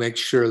 We'll make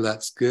sure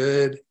that's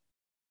good.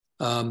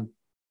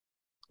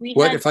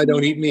 What if I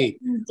don't eat meat?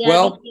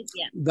 Well,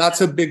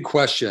 that's a big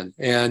question.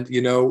 And,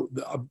 you know,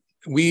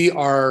 we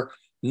are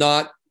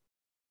not,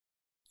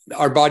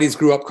 our bodies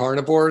grew up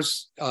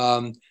carnivores.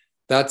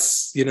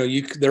 That's, you know,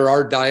 there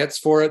are diets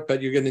for it,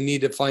 but you're going to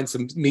need to find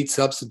some meat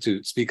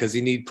substitutes because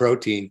you need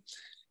protein.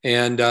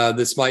 And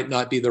this might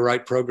not be the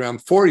right program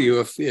for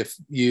you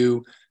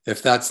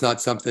if that's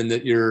not something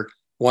that you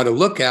want to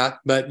look at,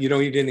 but you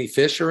don't eat any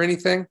fish or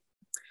anything.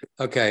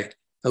 Okay.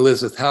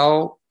 Elizabeth,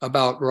 how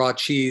about raw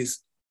cheese?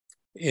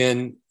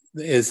 And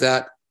is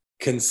that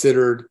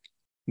considered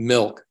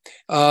milk?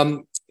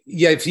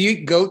 Yeah, if you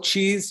eat goat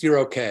cheese, you're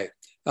okay.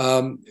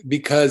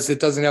 Because it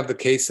doesn't have the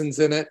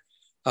caseins in it.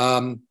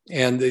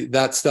 And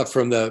that stuff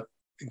from the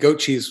goat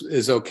cheese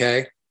is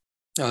okay.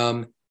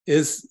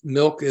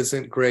 Milk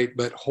isn't great,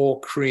 but whole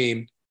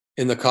cream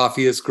in the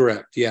coffee is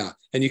correct. Yeah.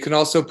 And you can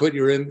also put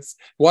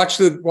watch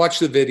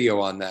the video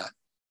on that.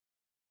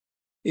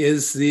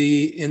 Is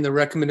in the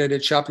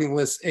recommended shopping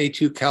list,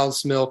 A2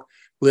 cow's milk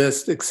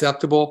list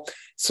acceptable?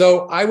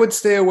 So I would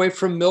stay away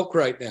from milk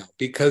right now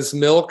because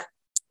milk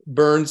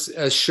burns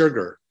as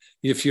sugar.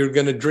 If you're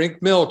going to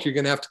drink milk, you're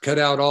going to have to cut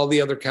out all the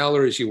other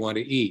calories you want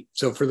to eat.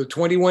 So for the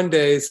 21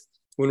 days,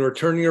 when we're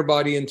turning your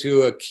body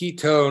into a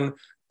ketone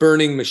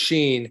burning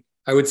machine,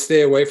 I would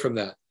stay away from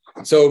that.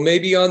 So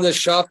maybe on the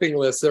shopping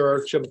list, there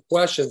are some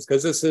questions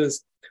because this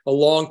is a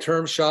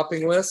long-term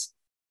shopping list.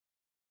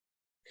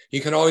 You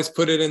can always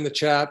put it in the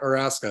chat or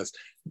ask us.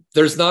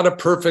 There's not a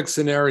perfect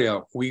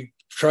scenario. We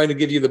try to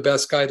give you the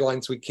best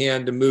guidelines we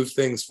can to move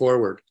things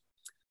forward.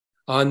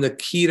 On the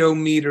Keto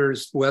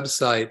Meters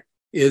website,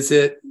 is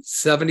it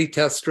 70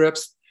 test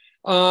strips?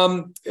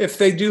 If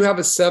they do have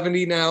a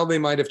 70 now, they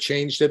might have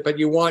changed it, but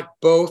you want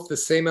both the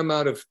same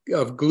amount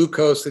of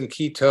glucose and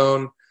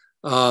ketone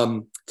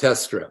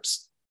test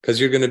strips because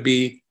you're going to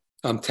be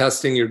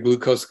testing your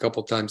glucose a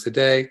couple times a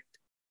day.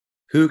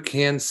 Who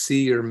can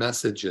see your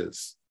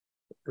messages?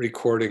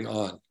 Recording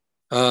on.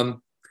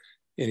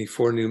 Any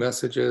 4 new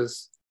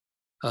messages?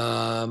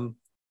 Can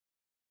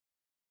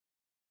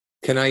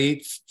I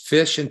eat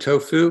fish and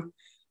tofu?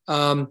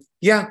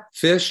 Yeah,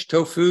 fish,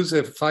 tofu's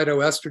a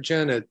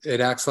phytoestrogen.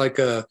 It acts like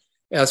a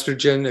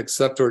estrogen,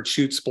 except for it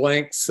shoots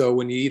blank. So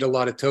when you eat a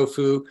lot of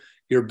tofu,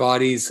 your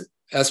body's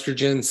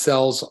estrogen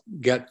cells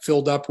get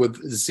filled up with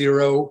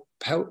 0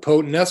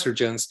 potent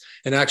estrogens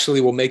and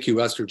actually will make you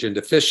estrogen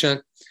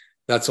deficient.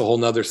 That's a whole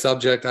nother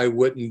subject. I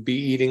wouldn't be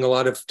eating a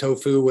lot of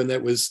tofu when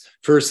it was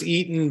first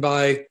eaten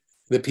by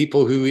the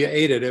people who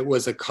ate it. It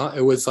was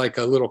like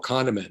a little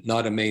condiment,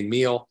 not a main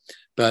meal,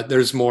 but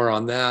there's more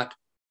on that.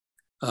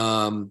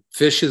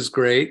 Fish is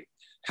great.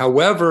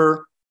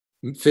 However,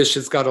 fish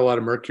has got a lot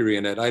of mercury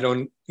in it. I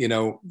don't,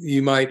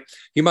 you might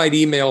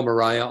email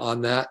Mariah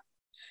on that.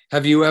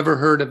 Have you ever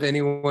heard of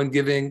anyone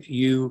giving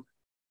you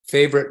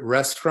favorite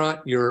restaurant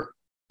your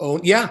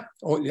own? Yeah,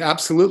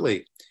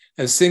 absolutely.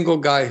 A single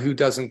guy who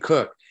doesn't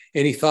cook.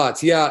 Any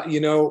thoughts? Yeah,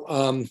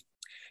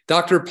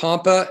 Dr.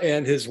 Pompa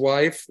and his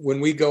wife, when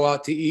we go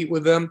out to eat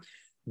with them,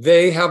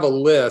 they have a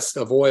list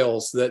of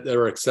oils that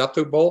are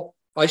acceptable.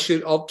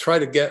 I'll try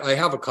to get, I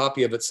have a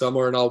copy of it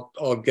somewhere and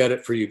I'll get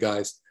it for you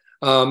guys.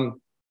 And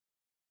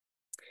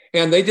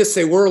they just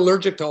say, we're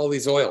allergic to all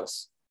these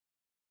oils.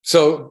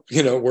 So,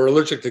 we're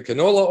allergic to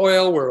canola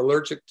oil. We're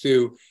allergic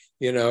to,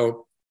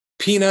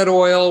 peanut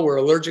oil. We're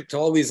allergic to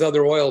all these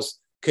other oils.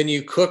 Can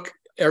you cook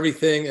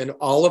everything in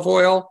olive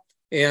oil?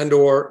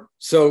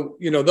 So,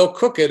 they'll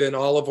cook it in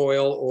olive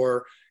oil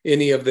or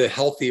any of the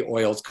healthy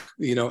oils,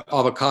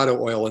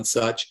 avocado oil and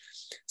such.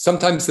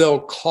 Sometimes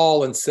they'll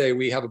call and say,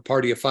 we have a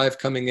party of 5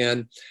 coming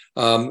in.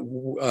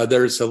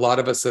 There's a lot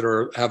of us that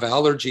have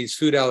allergies,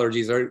 food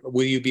allergies.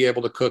 Will you be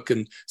able to cook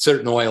in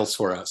certain oils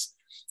for us?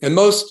 And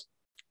most,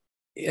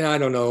 I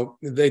don't know,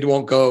 they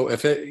won't go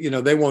if it,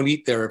 they won't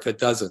eat there if it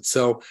doesn't.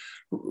 So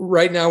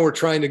right now we're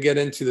trying to get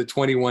into the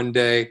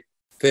 21-day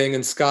thing.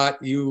 And Scott,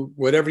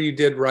 whatever you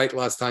did right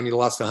last time, you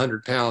lost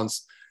 100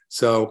 pounds.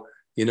 So,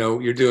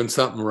 you're doing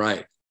something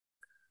right.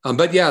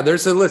 But yeah,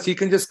 there's a list. You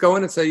can just go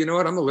in and say, you know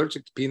what, I'm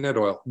allergic to peanut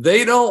oil.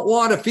 They don't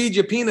want to feed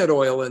you peanut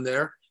oil in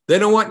there. They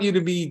don't want you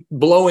to be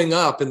blowing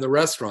up in the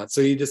restaurant.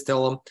 So you just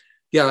tell them,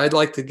 yeah, I'd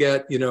like to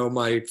get,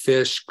 my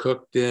fish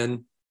cooked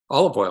in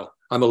olive oil.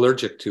 I'm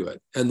allergic to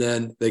it. And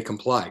then they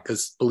comply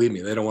because believe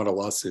me, they don't want a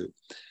lawsuit.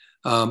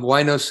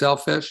 Why no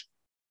shellfish?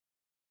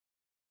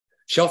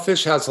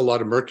 Shellfish has a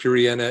lot of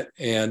mercury in it.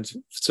 And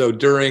so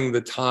during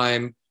the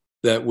time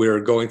that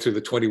we're going through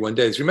the 21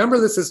 days, remember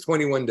this is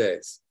 21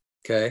 days,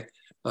 okay?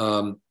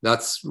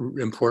 That's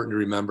important to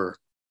remember.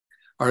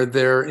 Are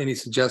there any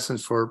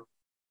suggestions for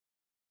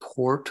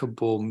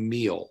portable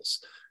meals?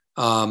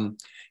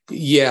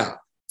 Yeah.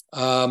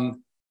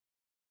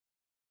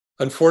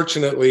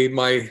 Unfortunately,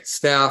 my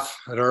staff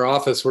at our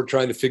office, we're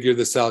trying to figure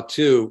this out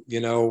too.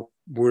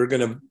 We're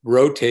going to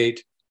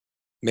rotate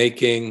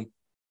making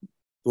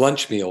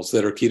lunch meals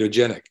that are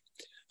ketogenic.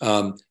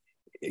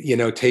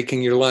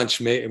 Taking your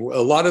lunch. A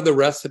lot of the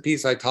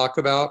recipes I talk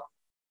about,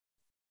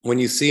 when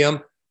you see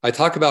them, I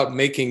talk about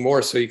making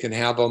more so you can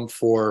have them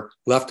for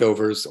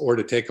leftovers or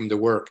to take them to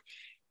work.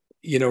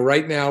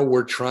 Right now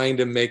we're trying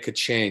to make a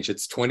change.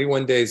 It's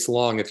 21 days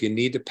long. If you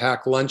need to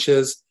pack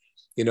lunches,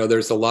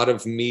 there's a lot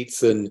of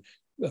meats and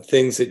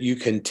things that you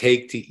can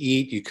take to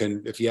eat. You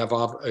can, if you have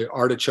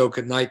artichoke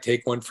at night,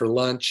 take one for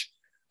lunch.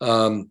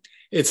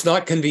 It's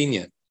not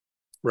convenient,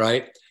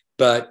 right?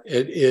 But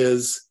it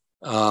is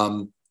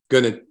going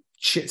to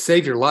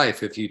save your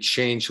life if you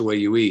change the way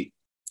you eat.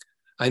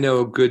 I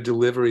know a good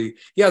delivery.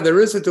 Yeah, there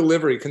is a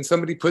delivery. Can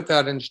somebody put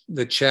that in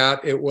the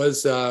chat? It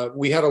was,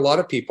 we had a lot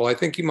of people. I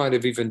think you might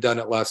have even done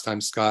it last time,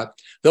 Scott.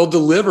 They'll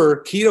deliver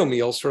keto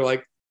meals for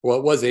it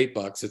was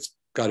 $8. It's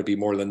got to be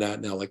more than that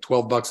now, like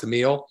 $12 a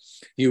meal.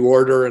 You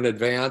order in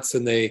advance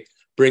and they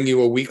bring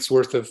you a week's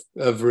worth of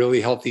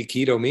really healthy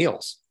keto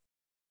meals.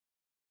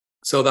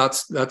 So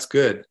that's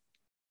good.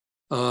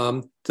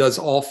 Does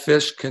all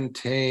fish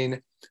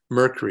contain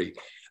mercury?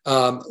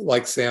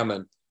 Like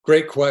salmon?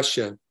 Great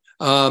question.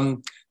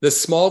 The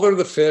smaller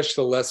the fish,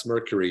 the less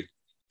mercury.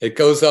 It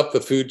goes up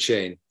the food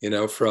chain,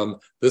 from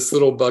this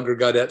little bugger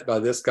got et by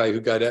this guy,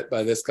 who got et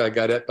by this guy,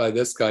 got et by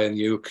this guy, and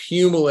you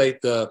accumulate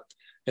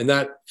and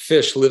that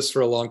fish lives for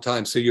a long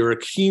time. So you're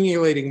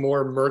accumulating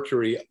more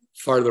mercury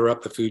farther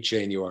up the food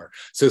chain you are.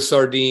 So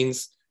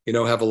sardines,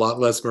 have a lot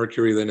less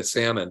mercury than a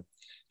salmon,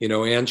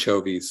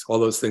 anchovies, all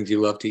those things you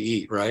love to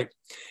eat, right?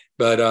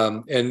 But,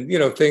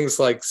 things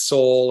like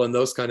sole and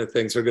those kind of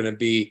things are going to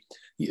be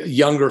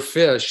younger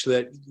fish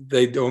that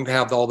they don't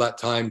have all that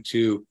time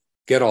to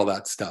get all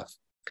that stuff.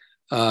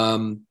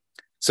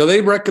 So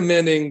they're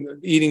recommending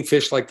eating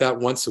fish like that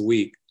once a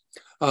week.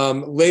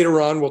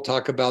 Later on, we'll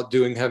talk about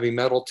doing heavy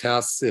metal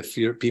tests if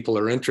people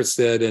are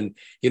interested, and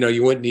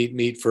you wouldn't eat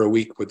meat for a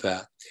week with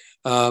that.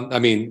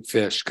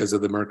 Fish because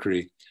of the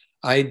mercury.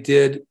 I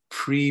did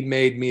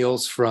pre-made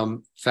meals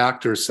from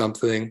Factor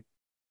something.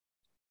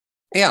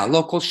 Yeah,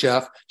 local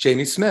chef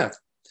Jamie Smith.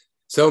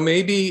 So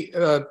maybe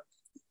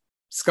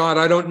Scott,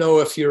 I don't know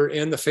if you're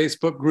in the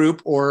Facebook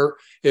group or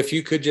if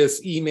you could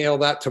just email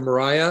that to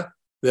Mariah,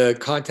 the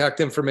contact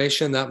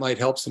information, that might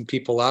help some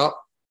people out.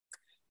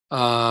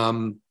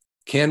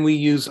 Can we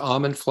use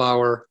almond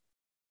flour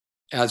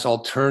as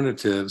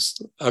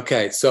alternatives?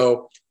 Okay,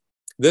 so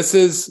this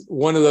is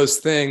one of those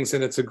things,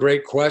 and it's a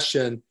great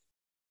question,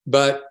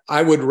 but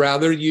I would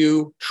rather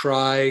you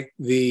try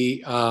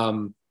I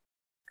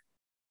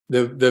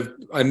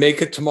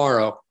make it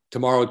tomorrow.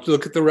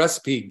 Look at the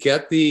recipe,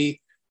 get the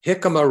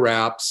jicama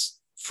wraps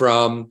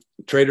from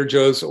Trader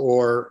Joe's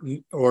or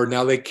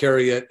now they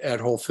carry it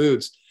at Whole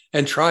Foods,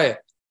 and try it.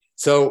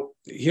 So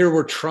here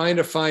we're trying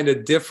to find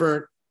a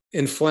different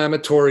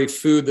inflammatory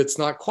food that's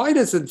not quite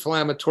as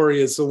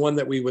inflammatory as the one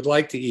that we would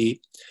like to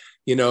eat.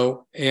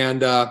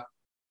 And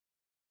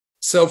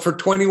so for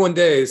 21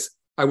 days,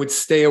 I would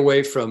stay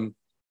away from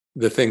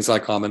the things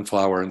like almond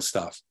flour and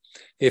stuff.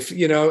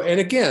 And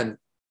again,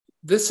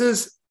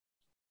 it's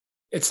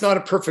not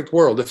a perfect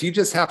world. If you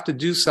just have to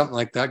do something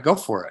like that, go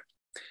for it.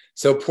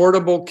 So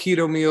portable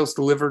keto meals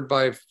delivered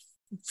by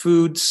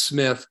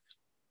Foodsmith.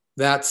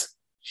 That's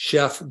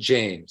Chef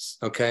James.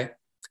 Okay.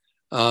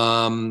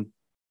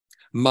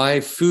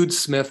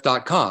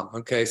 Myfoodsmith.com.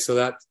 Okay. So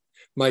that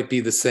might be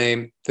the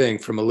same thing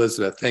from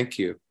Elizabeth. Thank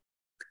you.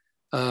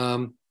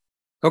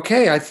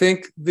 Okay. I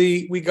think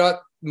we got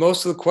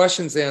most of the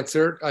questions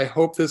answered. I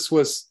hope this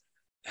was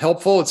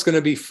helpful. It's going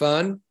to be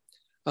fun.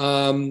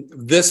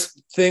 This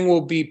thing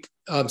will be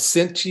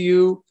sent to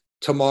you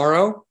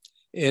tomorrow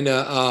in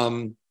a,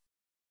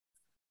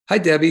 hi,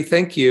 Debbie.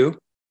 Thank you.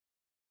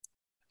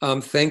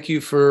 Thank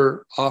you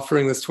for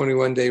offering this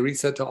 21-day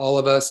reset to all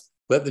of us.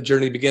 Let the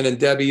journey begin. And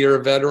Debbie, you're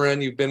a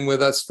veteran. You've been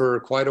with us for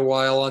quite a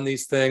while on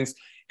these things.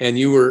 And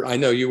I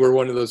know you were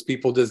one of those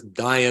people just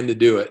dying to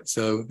do it.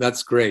 So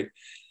that's great.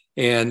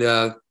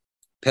 And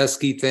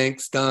Pesky,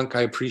 thanks, Dunk.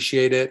 I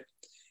appreciate it.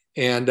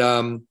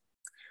 And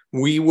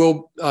we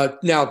will,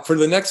 now for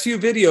the next few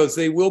videos,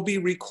 they will be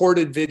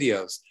recorded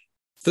videos.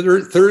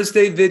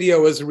 Thursday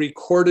video is a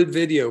recorded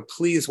video.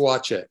 Please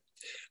watch it.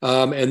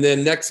 And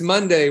then next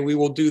Monday, we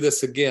will do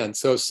this again.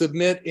 So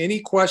submit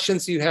any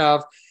questions you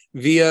have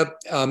via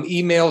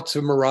email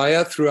to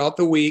Mariah throughout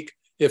the week.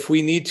 If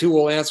we need to,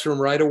 we'll answer them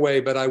right away,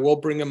 but I will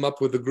bring them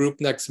up with the group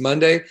next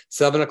Monday,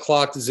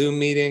 7:00 Zoom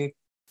meeting.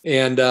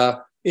 And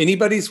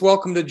anybody's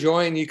welcome to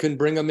join. You can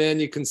bring them in.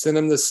 You can send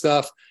them this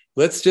stuff.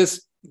 Let's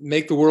just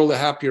make the world a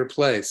happier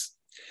place.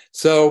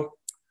 So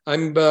I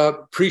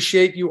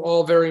appreciate you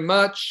all very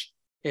much.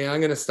 And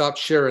I'm going to stop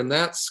sharing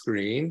that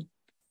screen.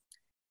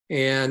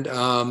 And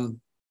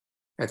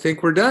I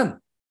think we're done.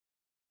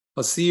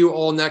 I'll see you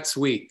all next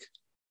week.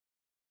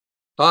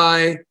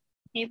 Bye.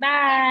 Okay,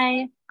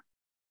 bye.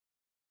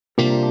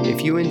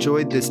 If you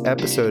enjoyed this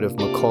episode of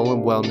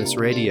McCollum Wellness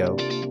Radio,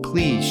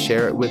 please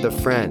share it with a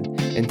friend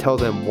and tell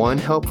them one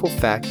helpful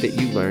fact that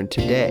you learned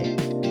today.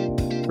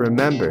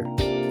 Remember,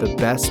 the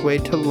best way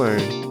to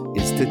learn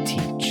is to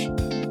teach.